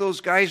like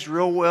those guys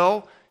real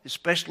well,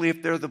 especially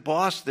if they're the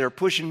boss. They're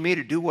pushing me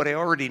to do what I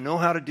already know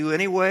how to do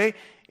anyway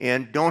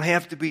and don't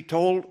have to be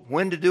told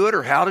when to do it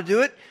or how to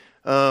do it.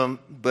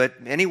 But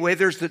anyway,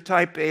 there's the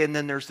type A, and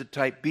then there's the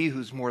type B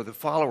who's more the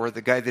follower,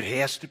 the guy that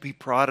has to be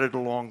prodded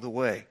along the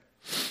way.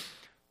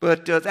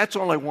 But that's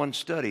only one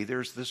study.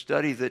 There's the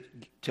study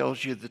that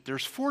tells you that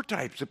there's 4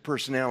 types of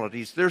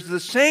personalities. There's the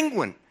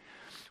sanguine,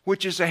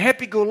 which is a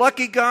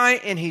happy-go-lucky guy,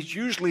 and he's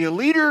usually a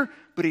leader,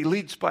 but he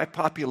leads by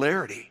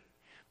popularity.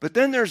 But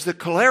then there's the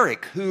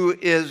choleric, who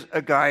is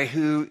a guy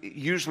who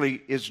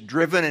usually is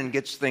driven and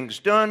gets things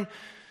done,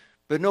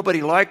 but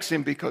nobody likes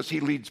him because he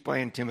leads by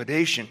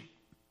intimidation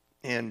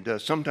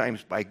and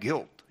sometimes by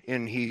guilt,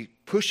 and he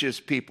pushes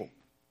people.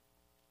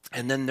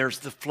 And then there's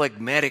the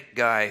phlegmatic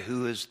guy,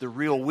 who is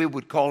we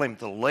would call him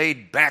the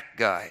laid-back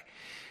guy.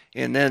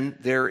 And then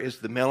there is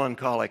the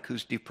melancholic,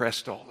 who's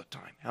depressed all the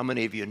time. How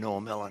many of you know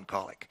a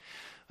melancholic?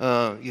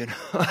 They're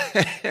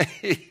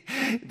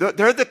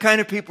the kind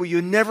of people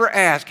you never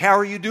ask, how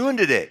are you doing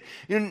today?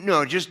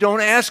 No, just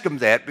don't ask them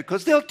that,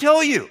 because they'll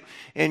tell you,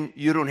 and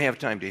you don't have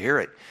time to hear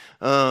it.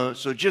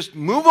 So just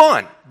move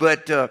on.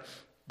 But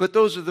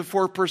those are the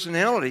 4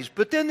 personalities.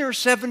 But then there are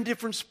 7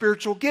 different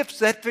spiritual gifts.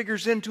 That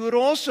figures into it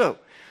also.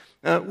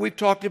 We've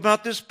talked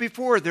about this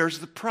before. There's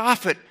the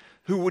prophet,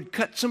 who would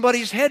cut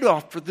somebody's head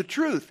off for the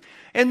truth.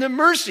 And the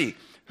mercy,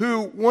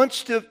 who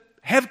wants to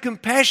have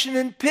compassion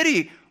and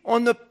pity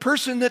on the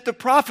person that the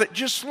prophet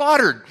just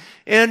slaughtered.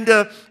 And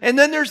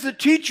then there's the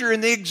teacher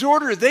and the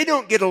exhorter. They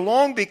don't get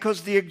along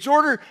because the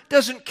exhorter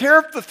doesn't care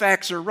if the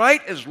facts are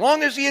right as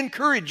long as he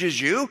encourages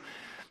you.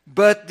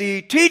 But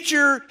the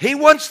teacher, he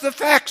wants the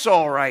facts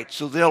all right.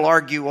 So they'll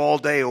argue all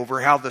day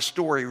over how the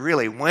story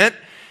really went.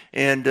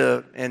 And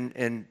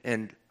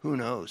who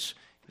knows?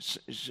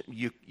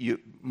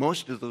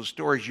 Most of those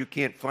stories you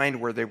can't find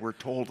where they were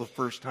told the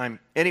first time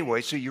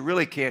anyway, so you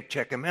really can't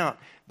check them out.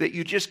 But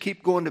you just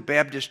keep going to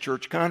Baptist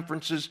church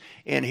conferences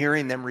and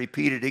hearing them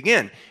repeated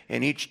again.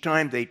 And each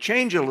time they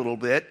change a little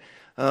bit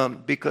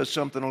because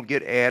something will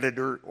get added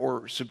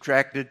or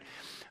subtracted.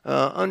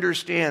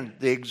 Understand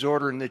the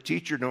exhorter and the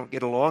teacher don't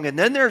get along. And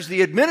then there's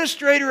the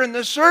administrator and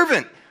the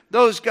servant.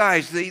 Those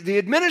guys, the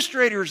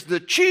administrator is the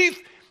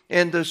chief,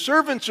 and the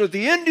servants are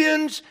the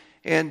Indians.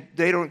 And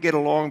they don't get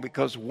along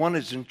because one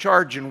is in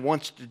charge and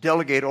wants to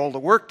delegate all the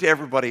work to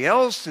everybody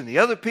else. And the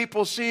other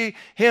people see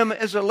him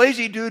as a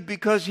lazy dude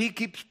because he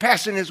keeps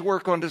passing his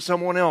work on to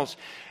someone else.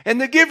 And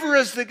the giver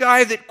is the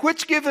guy that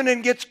quits giving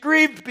and gets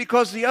grieved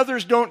because the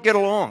others don't get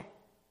along.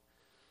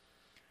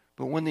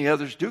 But when the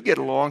others do get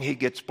along, he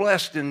gets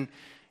blessed and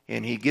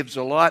he gives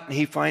a lot and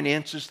he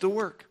finances the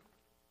work.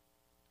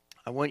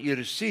 I want you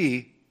to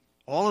see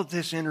all of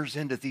this enters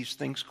into these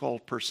things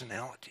called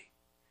personality.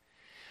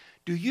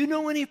 Do you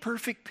know any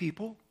perfect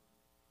people?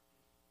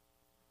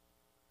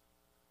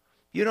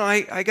 You know,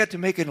 I got to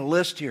making a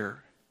list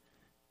here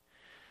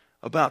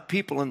about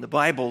people in the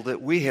Bible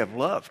that we have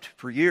loved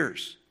for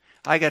years.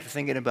 I got to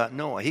thinking about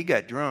Noah. He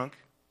got drunk.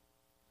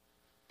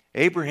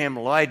 Abraham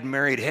lied and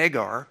married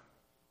Hagar.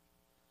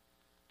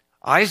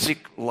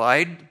 Isaac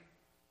lied.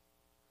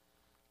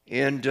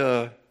 And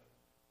I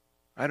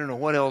don't know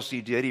what else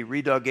he did. He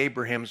redug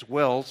Abraham's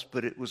wells,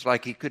 but it was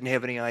like he couldn't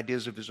have any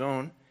ideas of his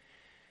own.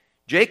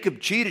 Jacob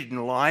cheated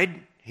and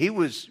lied. He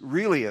was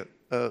really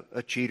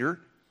a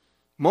cheater.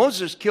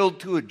 Moses killed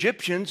 2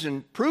 Egyptians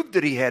and proved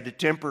that he had a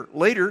temper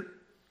later.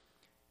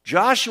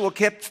 Joshua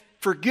kept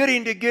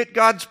forgetting to get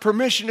God's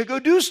permission to go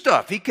do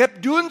stuff. He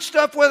kept doing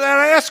stuff without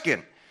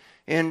asking.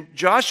 And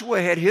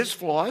Joshua had his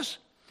flaws.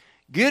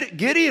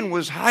 Gideon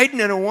was hiding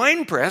in a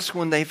wine press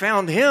when they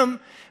found him.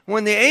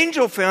 When the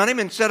angel found him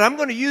and said, I'm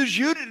going to use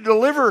you to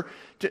deliver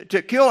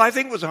to kill, I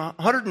think it was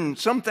 100 and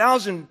some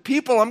thousand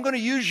people. I'm going to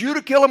use you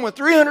to kill them with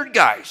 300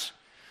 guys.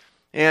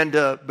 And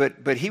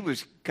but he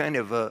was kind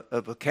of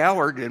a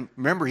coward. And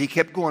remember, he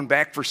kept going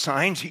back for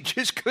signs. He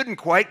just couldn't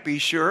quite be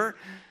sure.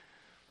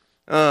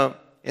 And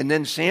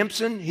then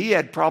Samson, he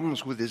had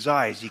problems with his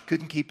eyes. He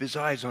couldn't keep his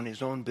eyes on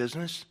his own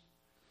business.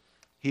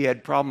 He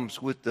had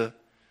problems with the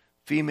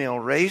female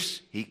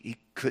race. He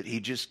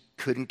just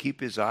couldn't keep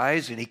his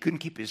eyes, and he couldn't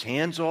keep his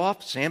hands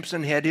off.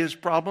 Samson had his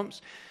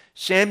problems.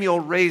 Samuel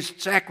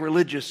raised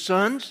sacrilegious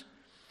sons.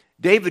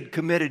 David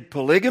committed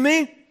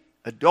polygamy,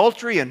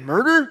 adultery, and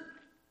murder.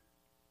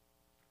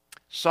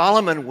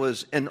 Solomon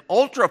was an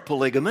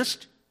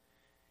ultra-polygamist.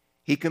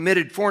 He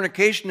committed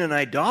fornication and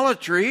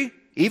idolatry,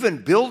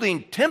 even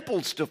building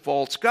temples to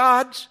false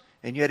gods,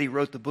 and yet he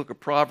wrote the book of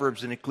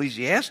Proverbs and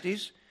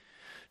Ecclesiastes.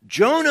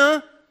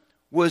 Jonah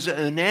was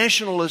a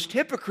nationalist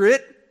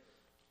hypocrite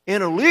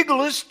and a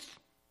legalist,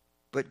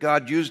 but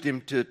God used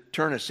him to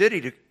turn a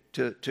city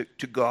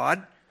to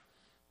God.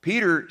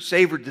 Peter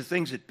savored the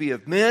things that be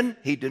of men.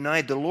 He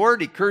denied the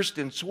Lord. He cursed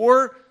and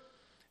swore.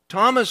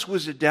 Thomas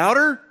was a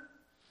doubter.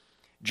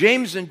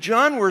 James and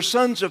John were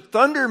sons of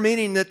thunder,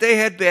 meaning that they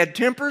had bad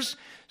tempers.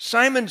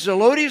 Simon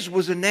Zelotes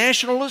was a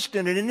nationalist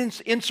and an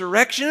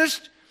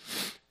insurrectionist.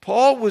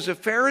 Paul was a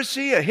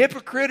Pharisee, a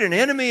hypocrite, an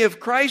enemy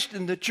of Christ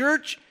and the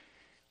church,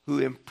 who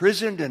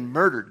imprisoned and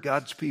murdered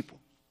God's people.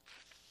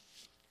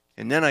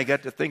 And then I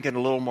got to thinking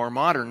a little more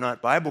modern,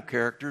 not Bible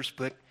characters,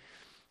 but,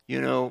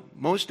 you know,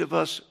 most of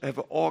us have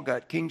all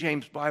got King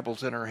James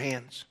Bibles in our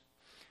hands.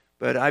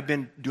 But I've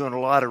been doing a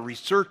lot of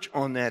research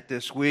on that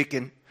this week,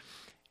 and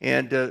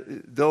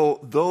And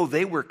though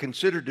they were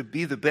considered to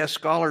be the best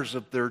scholars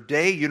of their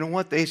day, you know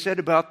what they said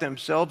about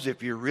themselves?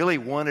 If you really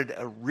wanted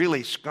a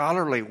really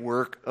scholarly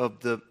work of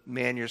the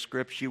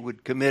manuscripts, you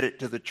would commit it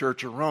to the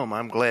Church of Rome.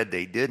 I'm glad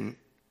they didn't.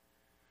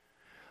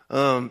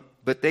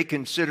 But they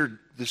considered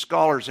the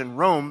scholars in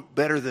Rome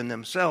better than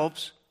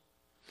themselves.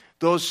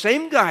 Those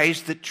same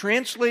guys that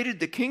translated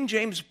the King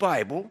James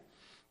Bible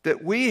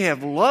that we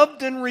have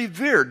loved and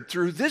revered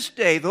through this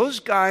day,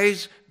 those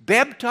guys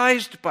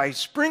baptized by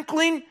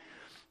sprinkling,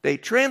 they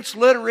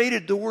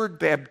transliterated the word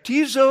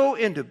baptizo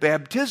into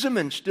baptism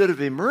instead of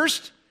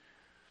immersed.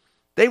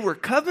 They were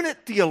covenant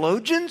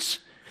theologians.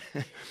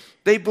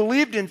 They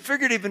believed in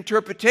figurative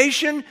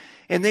interpretation,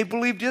 and they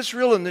believed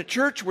Israel and the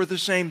church were the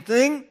same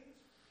thing.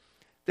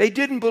 They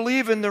didn't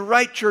believe in the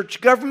right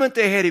church government.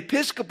 They had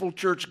Episcopal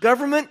church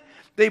government.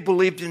 They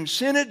believed in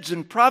synods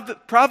and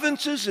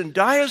provinces and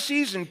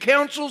dioceses and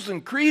councils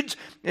and creeds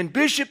and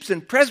bishops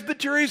and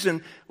presbyteries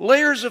and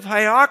layers of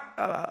hierarchy.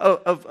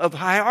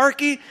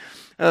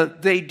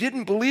 They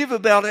didn't believe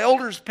about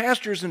elders,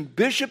 pastors, and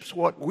bishops.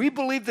 What we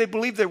believed, they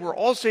believed they were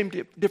all same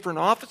different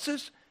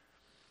offices.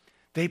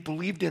 They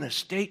believed in a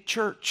state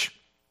church.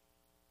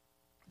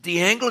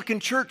 The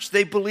Anglican Church,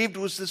 they believed,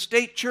 was the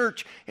state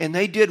church, and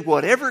they did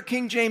whatever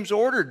King James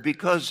ordered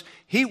because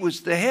he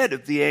was the head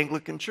of the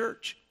Anglican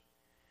Church.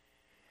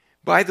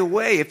 By the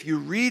way, if you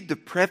read the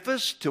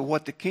preface to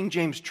what the King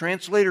James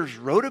translators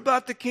wrote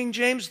about the King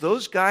James,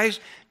 those guys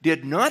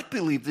did not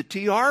believe the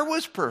TR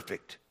was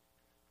perfect.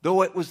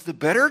 Though it was the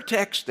better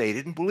text, they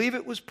didn't believe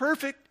it was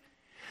perfect.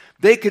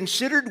 They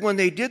considered when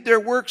they did their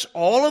works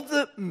all of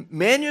the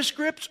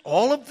manuscripts,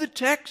 all of the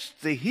texts,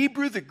 the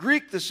Hebrew, the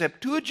Greek, the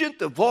Septuagint,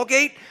 the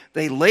Vulgate,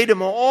 they laid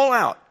them all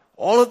out,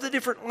 all of the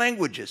different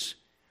languages.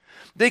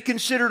 They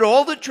considered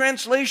all the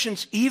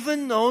translations,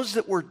 even those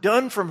that were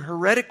done from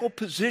heretical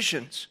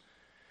positions,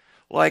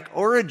 like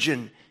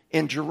Origen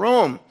and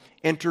Jerome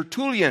and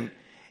Tertullian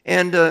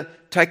and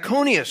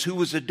Tychonius, who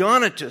was a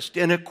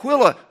Donatist, and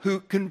Aquila, who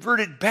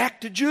converted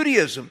back to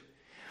Judaism,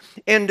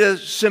 and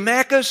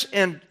Symmachus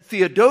and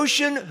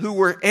Theodotion, who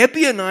were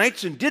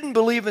Ebionites and didn't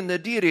believe in the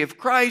deity of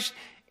Christ,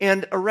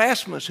 and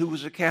Erasmus, who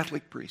was a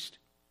Catholic priest.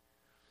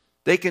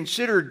 They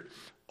considered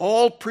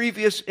all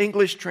previous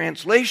English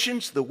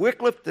translations, the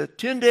Wycliffe, the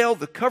Tyndale,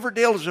 the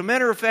Coverdale. As a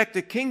matter of fact,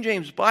 the King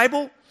James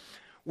Bible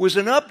was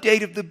an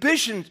update of the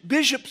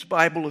Bishop's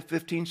Bible of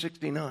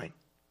 1569.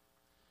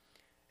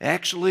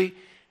 Actually,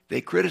 they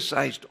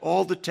criticized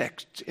all the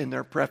texts in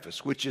their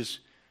preface, which is,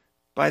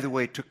 by the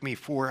way, took me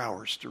 4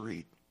 hours to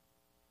read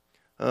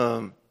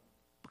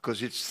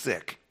because it's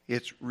thick.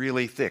 It's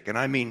really thick. And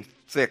I mean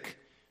thick,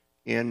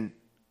 and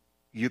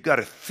you've got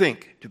to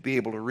think to be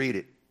able to read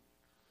it.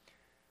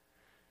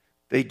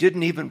 They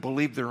didn't even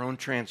believe their own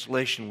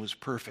translation was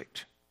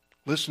perfect.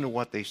 Listen to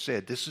what they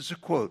said. This is a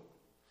quote.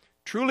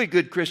 "Truly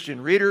good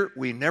Christian reader,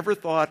 we never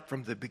thought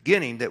from the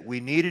beginning that we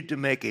needed to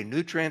make a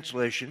new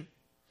translation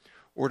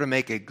or to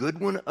make a good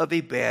one of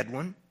a bad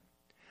one.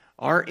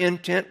 Our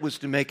intent was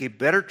to make a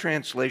better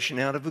translation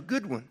out of a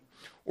good one,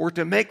 or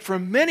to make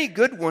from many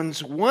good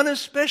ones one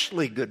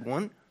especially good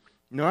one,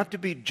 not to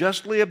be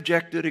justly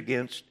objected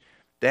against.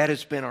 That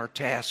has been our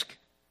task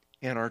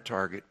and our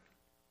target."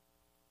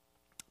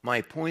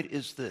 My point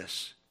is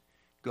this: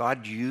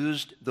 God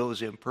used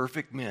those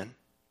imperfect men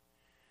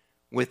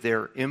with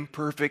their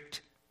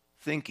imperfect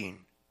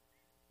thinking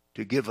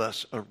to give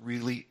us a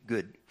really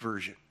good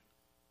version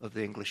of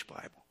the English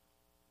Bible.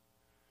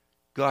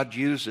 God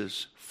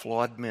uses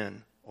flawed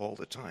men all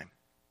the time.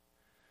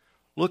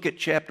 Look at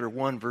chapter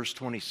 1, verse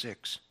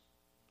 26.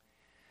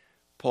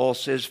 Paul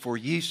says, "For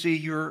ye see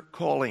your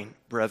calling,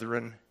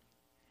 brethren,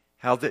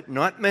 how that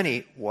not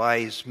many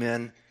wise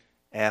men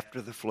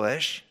after the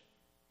flesh,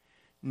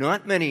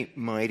 not many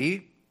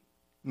mighty,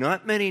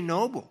 not many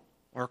noble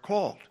are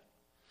called.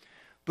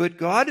 But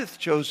God hath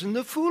chosen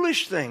the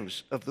foolish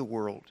things of the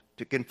world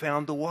to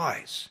confound the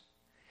wise.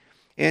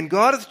 And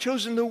God hath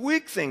chosen the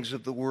weak things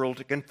of the world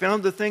to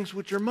confound the things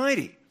which are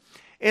mighty.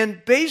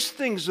 And base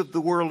things of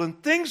the world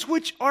and things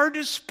which are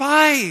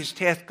despised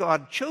hath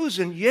God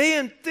chosen, yea,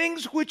 and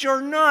things which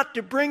are not,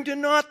 to bring to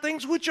naught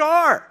things which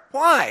are."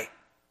 Why?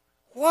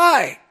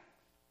 Why?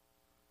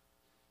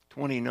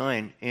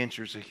 29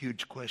 answers a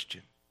huge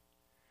question.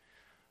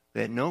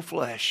 That no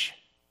flesh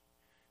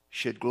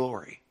should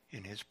glory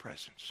in his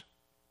presence.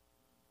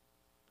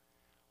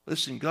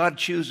 Listen, God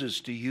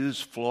chooses to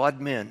use flawed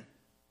men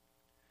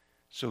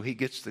so he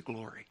gets the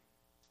glory.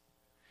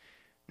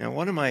 Now,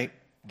 what am I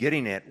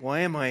getting at? Why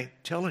am I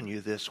telling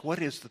you this?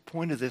 What is the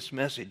point of this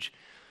message?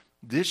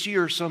 This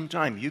year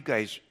sometime, you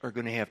guys are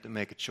going to have to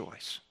make a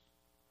choice.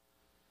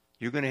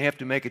 You're going to have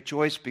to make a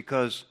choice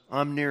because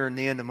I'm nearing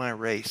the end of my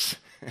race.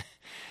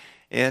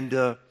 And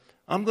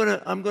I'm going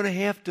to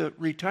have to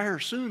retire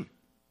soon.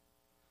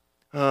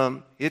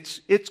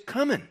 It's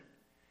coming.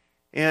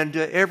 And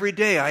every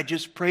day I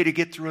just pray to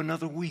get through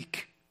another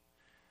week.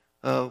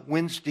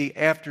 Wednesday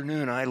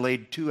afternoon, I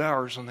laid 2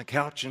 hours on the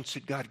couch and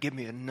said, "God, give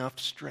me enough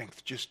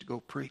strength just to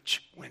go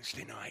preach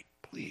Wednesday night,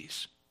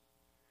 please."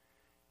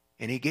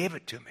 And he gave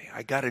it to me.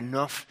 I got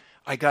enough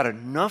I got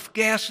enough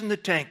gas in the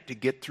tank to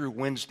get through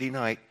Wednesday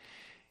night,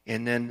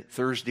 and then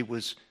Thursday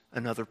was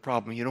another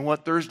problem. You know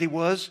what Thursday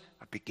was?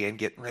 I began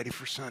getting ready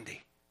for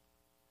Sunday.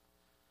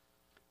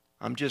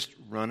 I'm just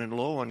running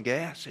low on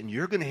gas, and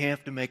you're going to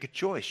have to make a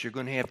choice. You're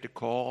going to have to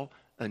call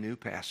a new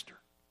pastor.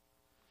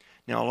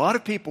 Now, a lot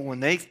of people, when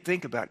they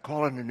think about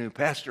calling a new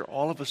pastor,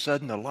 all of a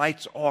sudden the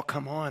lights all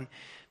come on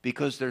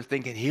because they're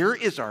thinking, here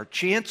is our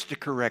chance to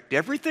correct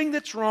everything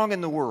that's wrong in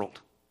the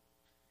world.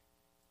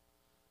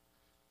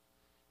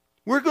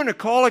 We're going to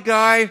call a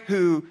guy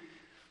who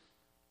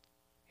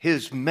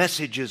his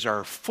messages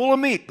are full of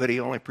meat, but he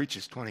only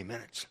preaches 20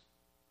 minutes.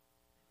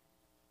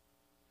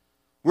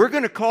 We're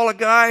going to call a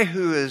guy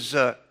who is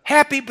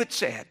happy but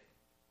sad.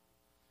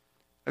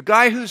 A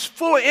guy who's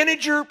full of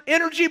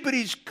energy, but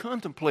he's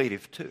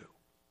contemplative too.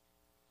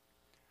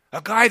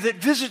 A guy that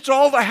visits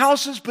all the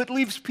houses but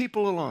leaves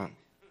people alone.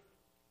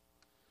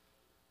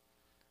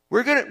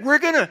 We're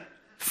gonna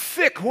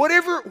fix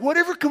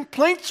whatever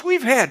complaints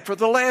we've had for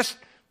the last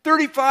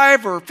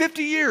 35 or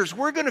 50 years.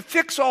 We're going to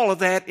fix all of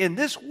that in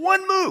this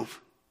one move.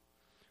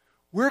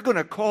 We're going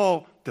to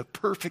call the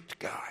perfect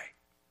guy.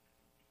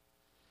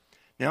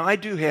 Now, I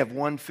do have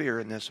one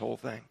fear in this whole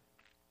thing.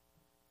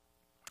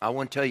 I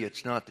want to tell you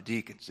it's not the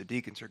deacons. The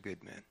deacons are good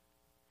men.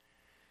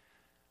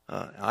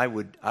 I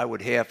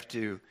would have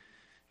to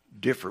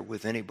differ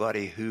with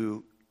anybody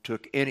who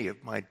took any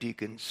of my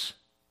deacons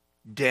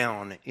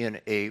down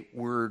in a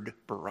word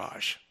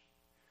barrage.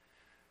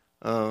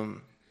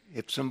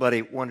 If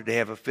somebody wanted to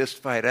have a fist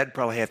fight, I'd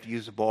probably have to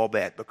use a ball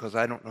bat because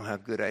I don't know how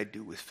good I'd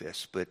do with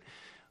fists. But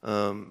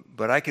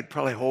I could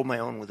probably hold my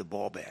own with a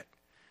ball bat.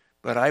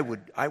 But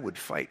I would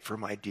fight for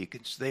my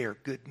deacons. They are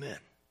good men.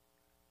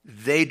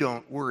 They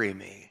don't worry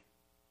me.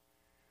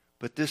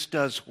 But this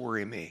does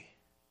worry me.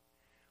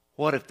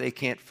 What if they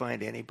can't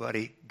find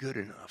anybody good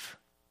enough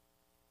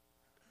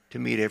to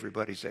meet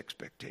everybody's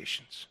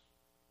expectations?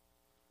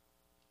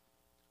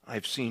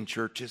 I've seen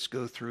churches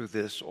go through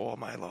this all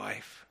my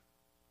life.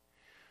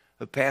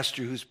 A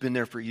pastor who's been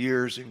there for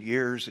years and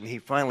years, and he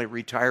finally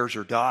retires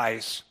or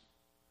dies.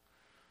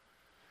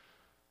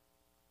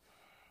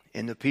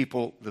 And the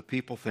people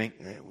think,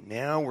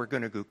 now we're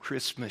going to go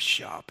Christmas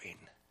shopping.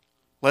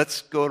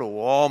 Let's go to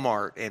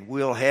Walmart and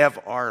we'll have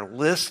our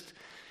list.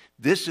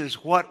 This is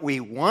what we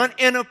want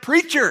in a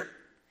preacher.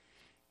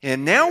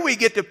 And now we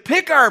get to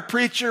pick our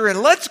preacher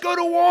and let's go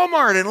to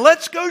Walmart and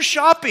let's go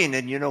shopping.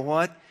 And you know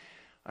what?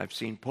 I've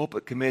seen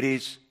pulpit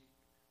committees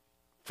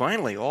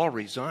finally all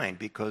resign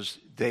because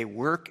they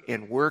work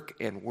and work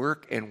and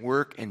work and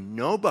work, and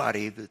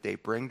nobody that they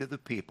bring to the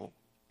people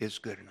is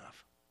good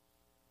enough.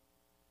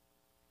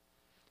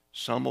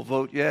 Some will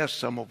vote yes,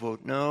 some will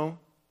vote no.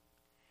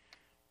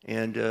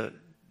 And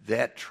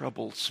that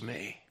troubles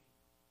me.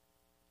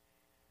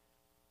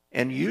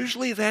 And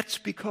usually that's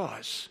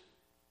because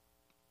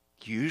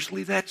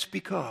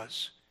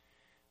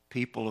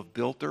people have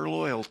built their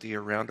loyalty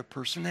around a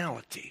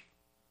personality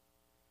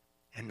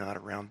and not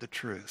around the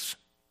truth.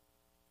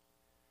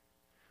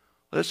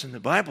 Listen, the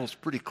Bible's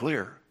pretty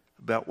clear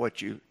about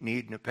what you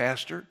need in a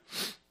pastor.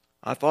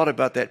 I thought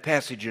about that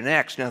passage in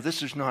Acts. Now,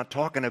 this is not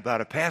talking about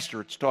a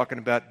pastor. It's talking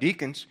about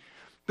deacons.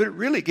 But it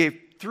really gave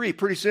three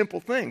pretty simple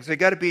things. They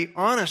got to be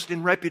honest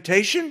in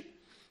reputation.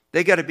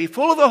 They got to be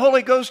full of the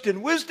Holy Ghost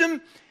and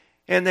wisdom.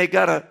 And they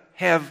got to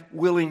have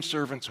willing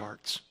servants'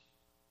 hearts.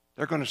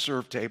 They're going to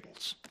serve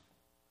tables.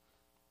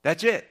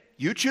 That's it.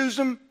 You choose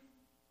them.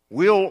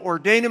 We'll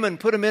ordain them and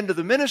put them into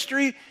the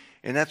ministry.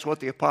 And that's what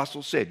the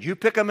apostles said. You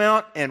pick them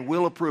out and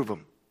we'll approve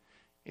them.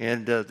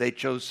 And they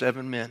chose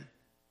 7 men.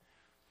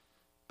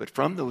 But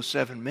from those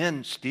 7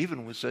 men,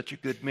 Stephen was such a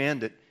good man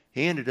that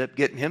he ended up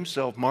getting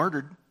himself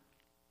martyred.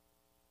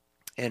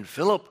 And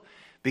Philip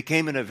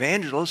became an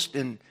evangelist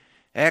and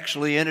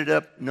actually ended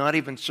up not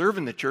even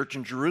serving the church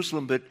in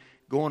Jerusalem, but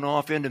going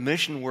off into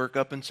mission work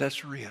up in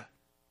Caesarea.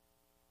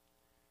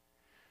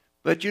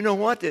 But you know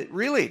what?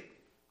 Really,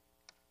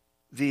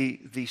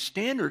 the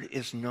standard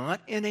is not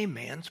in a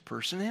man's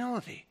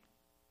personality.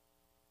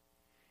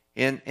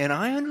 And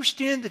I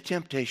understand the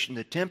temptation.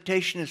 The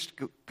temptation is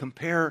to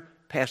compare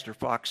Pastor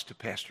Fox to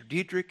Pastor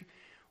Dietrich,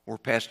 or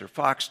Pastor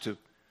Fox to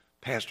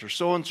Pastor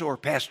so-and-so, or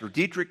Pastor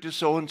Dietrich to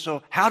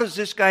so-and-so. How does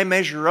this guy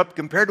measure up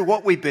compared to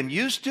what we've been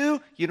used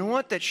to? You know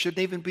what? That shouldn't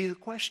even be the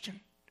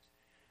question.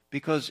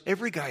 Because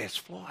every guy is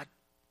flawed.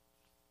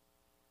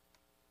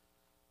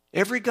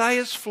 Every guy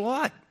is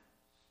flawed.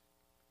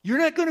 You're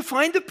not going to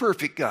find the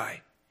perfect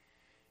guy.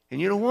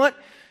 And you know what?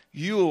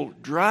 You'll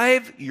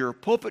drive your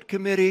pulpit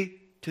committee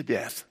to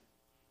death.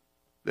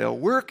 They'll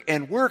work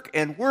and work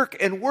and work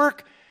and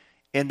work,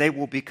 and they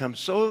will become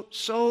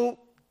so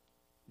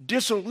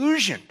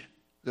disillusioned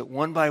that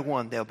one by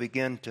one they'll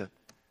begin to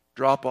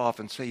drop off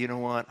and say, you know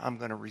what, I'm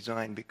going to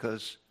resign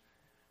because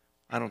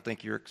I don't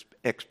think your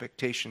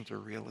expectations are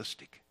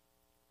realistic.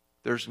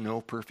 There's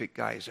no perfect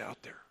guys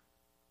out there.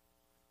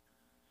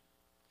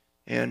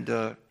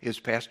 And is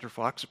Pastor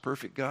Fox a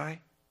perfect guy?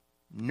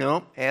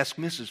 No. Ask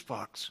Mrs.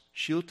 Fox.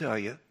 She'll tell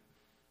you.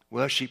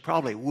 Well, she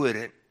probably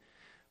wouldn't,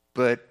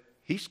 but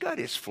he's got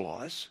his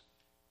flaws.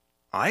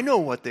 I know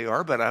what they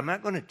are, but I'm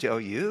not going to tell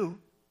you.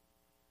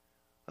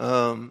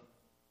 I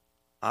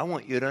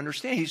want you to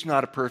understand he's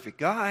not a perfect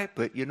guy,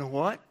 but you know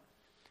what?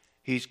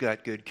 He's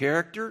got good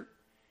character.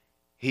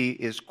 He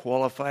is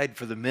qualified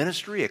for the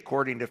ministry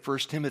according to 1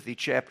 Timothy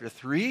chapter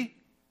 3.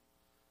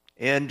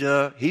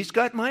 And he's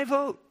got my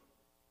vote.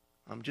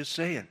 I'm just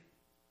saying.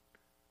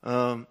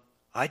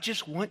 I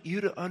just want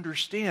you to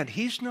understand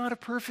he's not a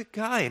perfect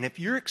guy. And if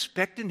you're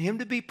expecting him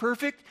to be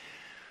perfect,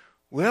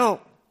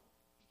 well,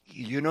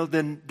 you know,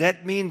 then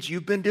that means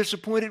you've been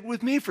disappointed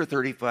with me for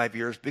 35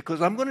 years,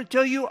 because I'm going to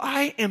tell you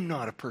I am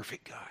not a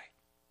perfect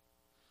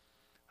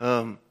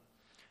guy.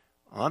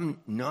 I'm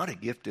not a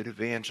gifted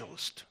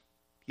evangelist.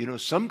 You know,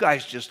 some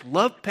guys just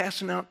love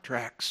passing out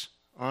tracts.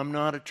 I'm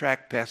not a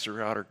tract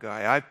passer outer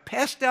guy. I've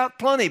passed out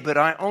plenty, but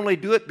I only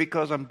do it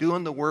because I'm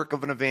doing the work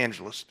of an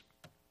evangelist.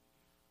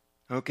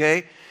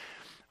 Okay?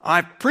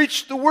 I've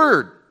preached the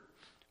word,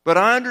 but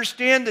I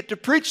understand that to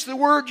preach the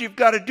word, you've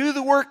got to do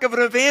the work of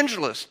an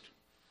evangelist.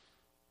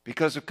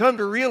 Because I've come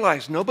to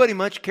realize nobody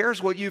much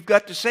cares what you've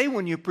got to say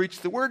when you preach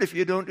the word if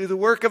you don't do the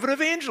work of an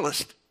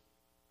evangelist.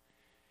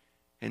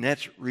 And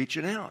that's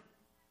reaching out.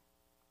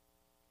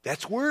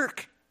 That's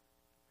work.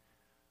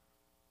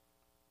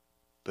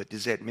 But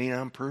does that mean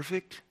I'm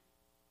perfect?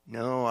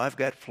 No, I've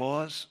got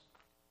flaws.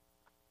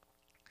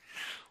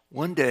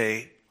 One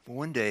day,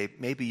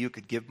 maybe you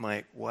could give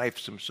my wife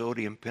some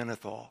sodium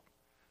pentothal,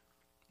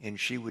 and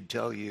she would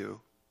tell you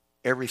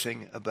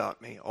everything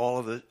about me, all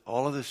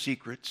of the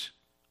secrets,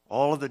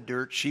 all of the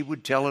dirt. She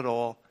would tell it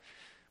all,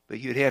 but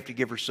you'd have to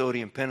give her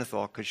sodium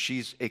pentothal because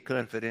she's a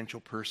confidential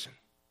person.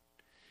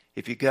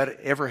 If you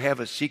ever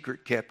have a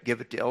secret kept, give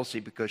it to Elsie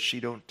because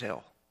she don't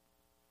tell.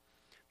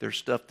 There's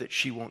stuff that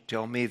she won't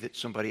tell me that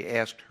somebody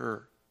asked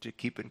her to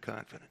keep in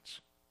confidence.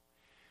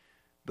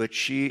 But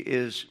she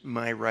is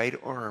my right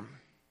arm,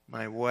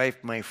 my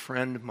wife, my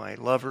friend, my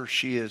lover.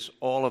 She is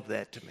all of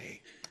that to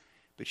me.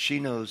 But she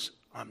knows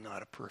I'm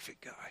not a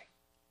perfect guy.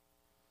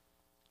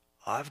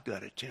 I've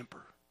got a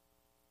temper.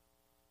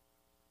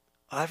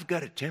 I've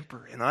got a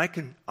temper, and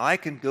I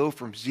can go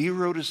from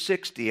 0 to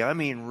 60, I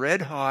mean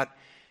red hot,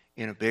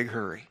 in a big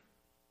hurry.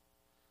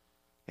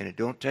 And it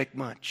don't take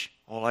much.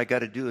 All I got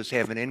to do is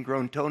have an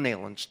ingrown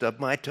toenail and stub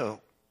my toe.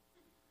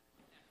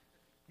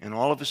 And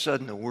all of a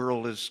sudden, the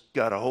world has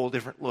got a whole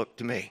different look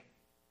to me.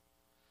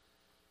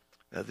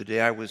 The other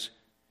day, I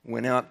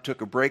went out,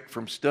 took a break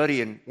from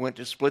study, and went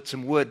to split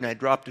some wood, and I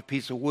dropped a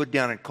piece of wood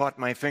down and caught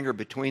my finger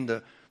between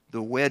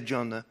the wedge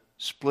on the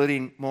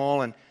splitting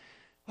maul, and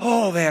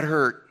oh, that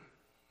hurt.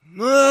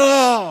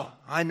 Oh,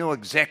 I know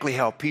exactly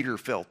how Peter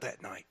felt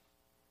that night.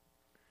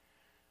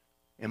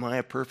 Am I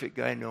a perfect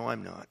guy? No,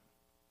 I'm not.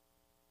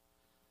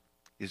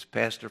 Is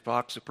Pastor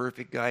Fox a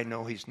perfect guy?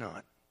 No, he's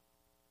not.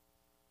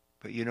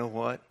 But you know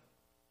what?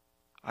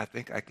 I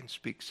think I can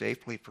speak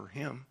safely for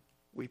him.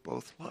 We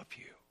both love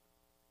you.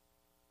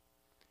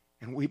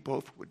 And we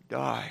both would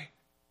die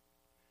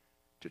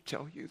to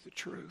tell you the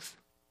truth.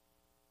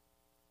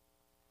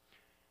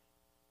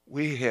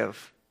 We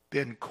have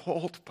been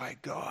called by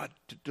God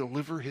to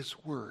deliver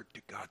his word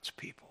to God's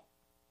people.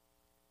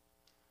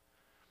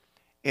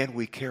 And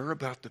we care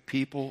about the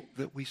people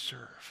that we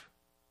serve.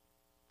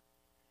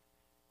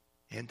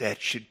 And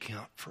that should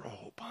count for a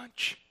whole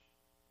bunch.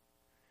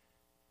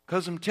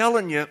 Because I'm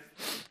telling you,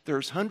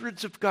 there's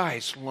hundreds of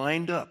guys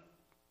lined up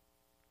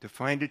to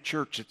find a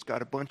church that's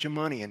got a bunch of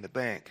money in the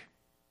bank.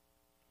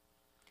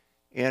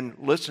 And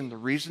listen, the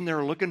reason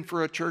they're looking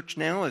for a church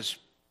now is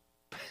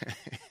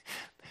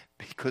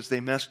because they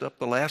messed up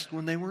the last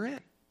one they were in.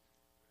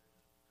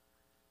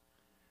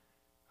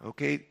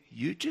 Okay,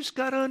 you just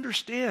got to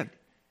understand,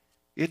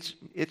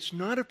 it's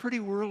not a pretty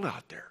world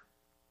out there.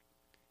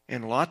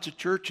 And lots of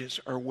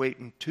churches are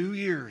waiting 2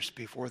 years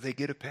before they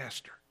get a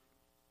pastor.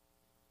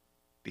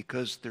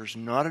 Because there's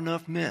not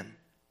enough men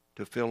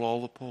to fill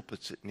all the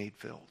pulpits that need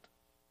filled.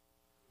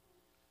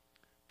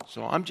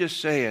 So I'm just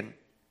saying,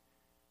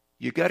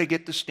 you got to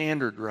get the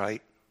standard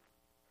right.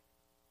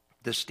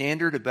 The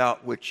standard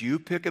about which you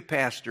pick a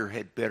pastor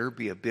had better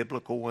be a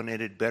biblical one.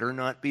 It had better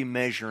not be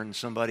measuring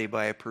somebody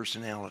by a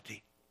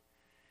personality.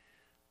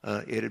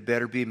 It had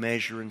better be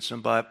measuring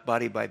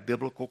somebody by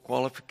biblical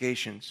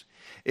qualifications.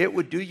 It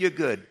would do you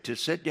good to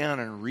sit down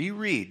and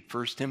reread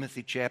 1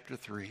 Timothy chapter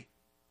 3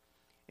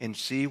 and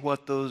see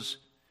what those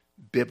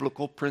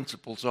biblical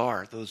principles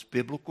are, those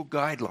biblical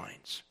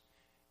guidelines,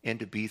 and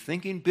to be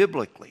thinking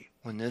biblically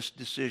when this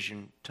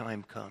decision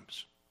time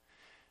comes.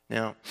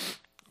 Now,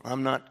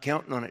 I'm not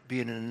counting on it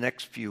being in the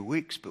next few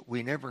weeks, but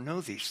we never know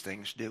these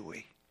things, do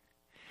we?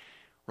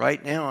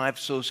 Right now, I've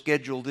so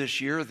scheduled this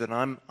year that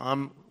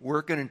I'm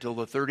working until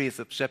the 30th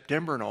of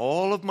September, and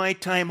all of my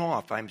time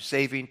off I'm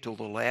saving till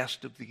the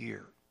last of the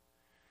year.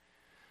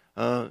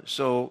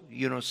 So,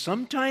 you know,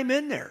 sometime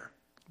in there,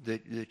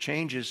 the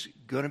change is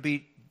going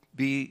to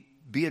be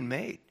being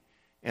made.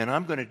 And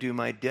I'm going to do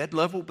my dead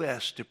level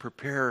best to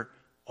prepare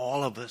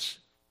all of us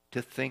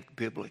to think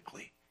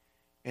biblically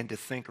and to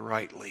think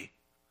rightly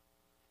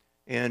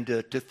and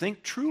to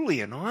think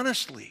truly and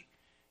honestly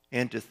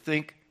and to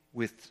think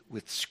with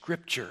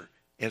Scripture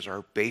as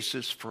our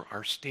basis for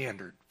our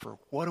standard for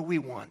what do we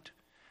want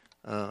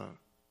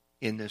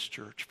in this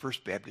church,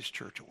 First Baptist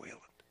Church of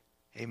Wayland.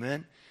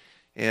 Amen?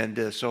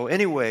 And so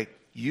anyway,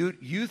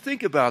 you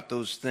think about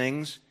those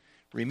things.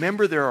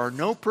 Remember, there are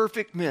no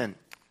perfect men.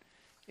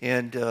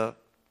 And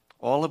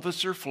all of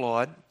us are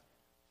flawed.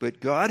 But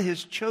God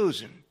has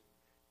chosen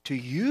to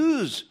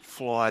use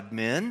flawed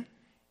men,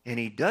 and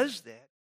He does that.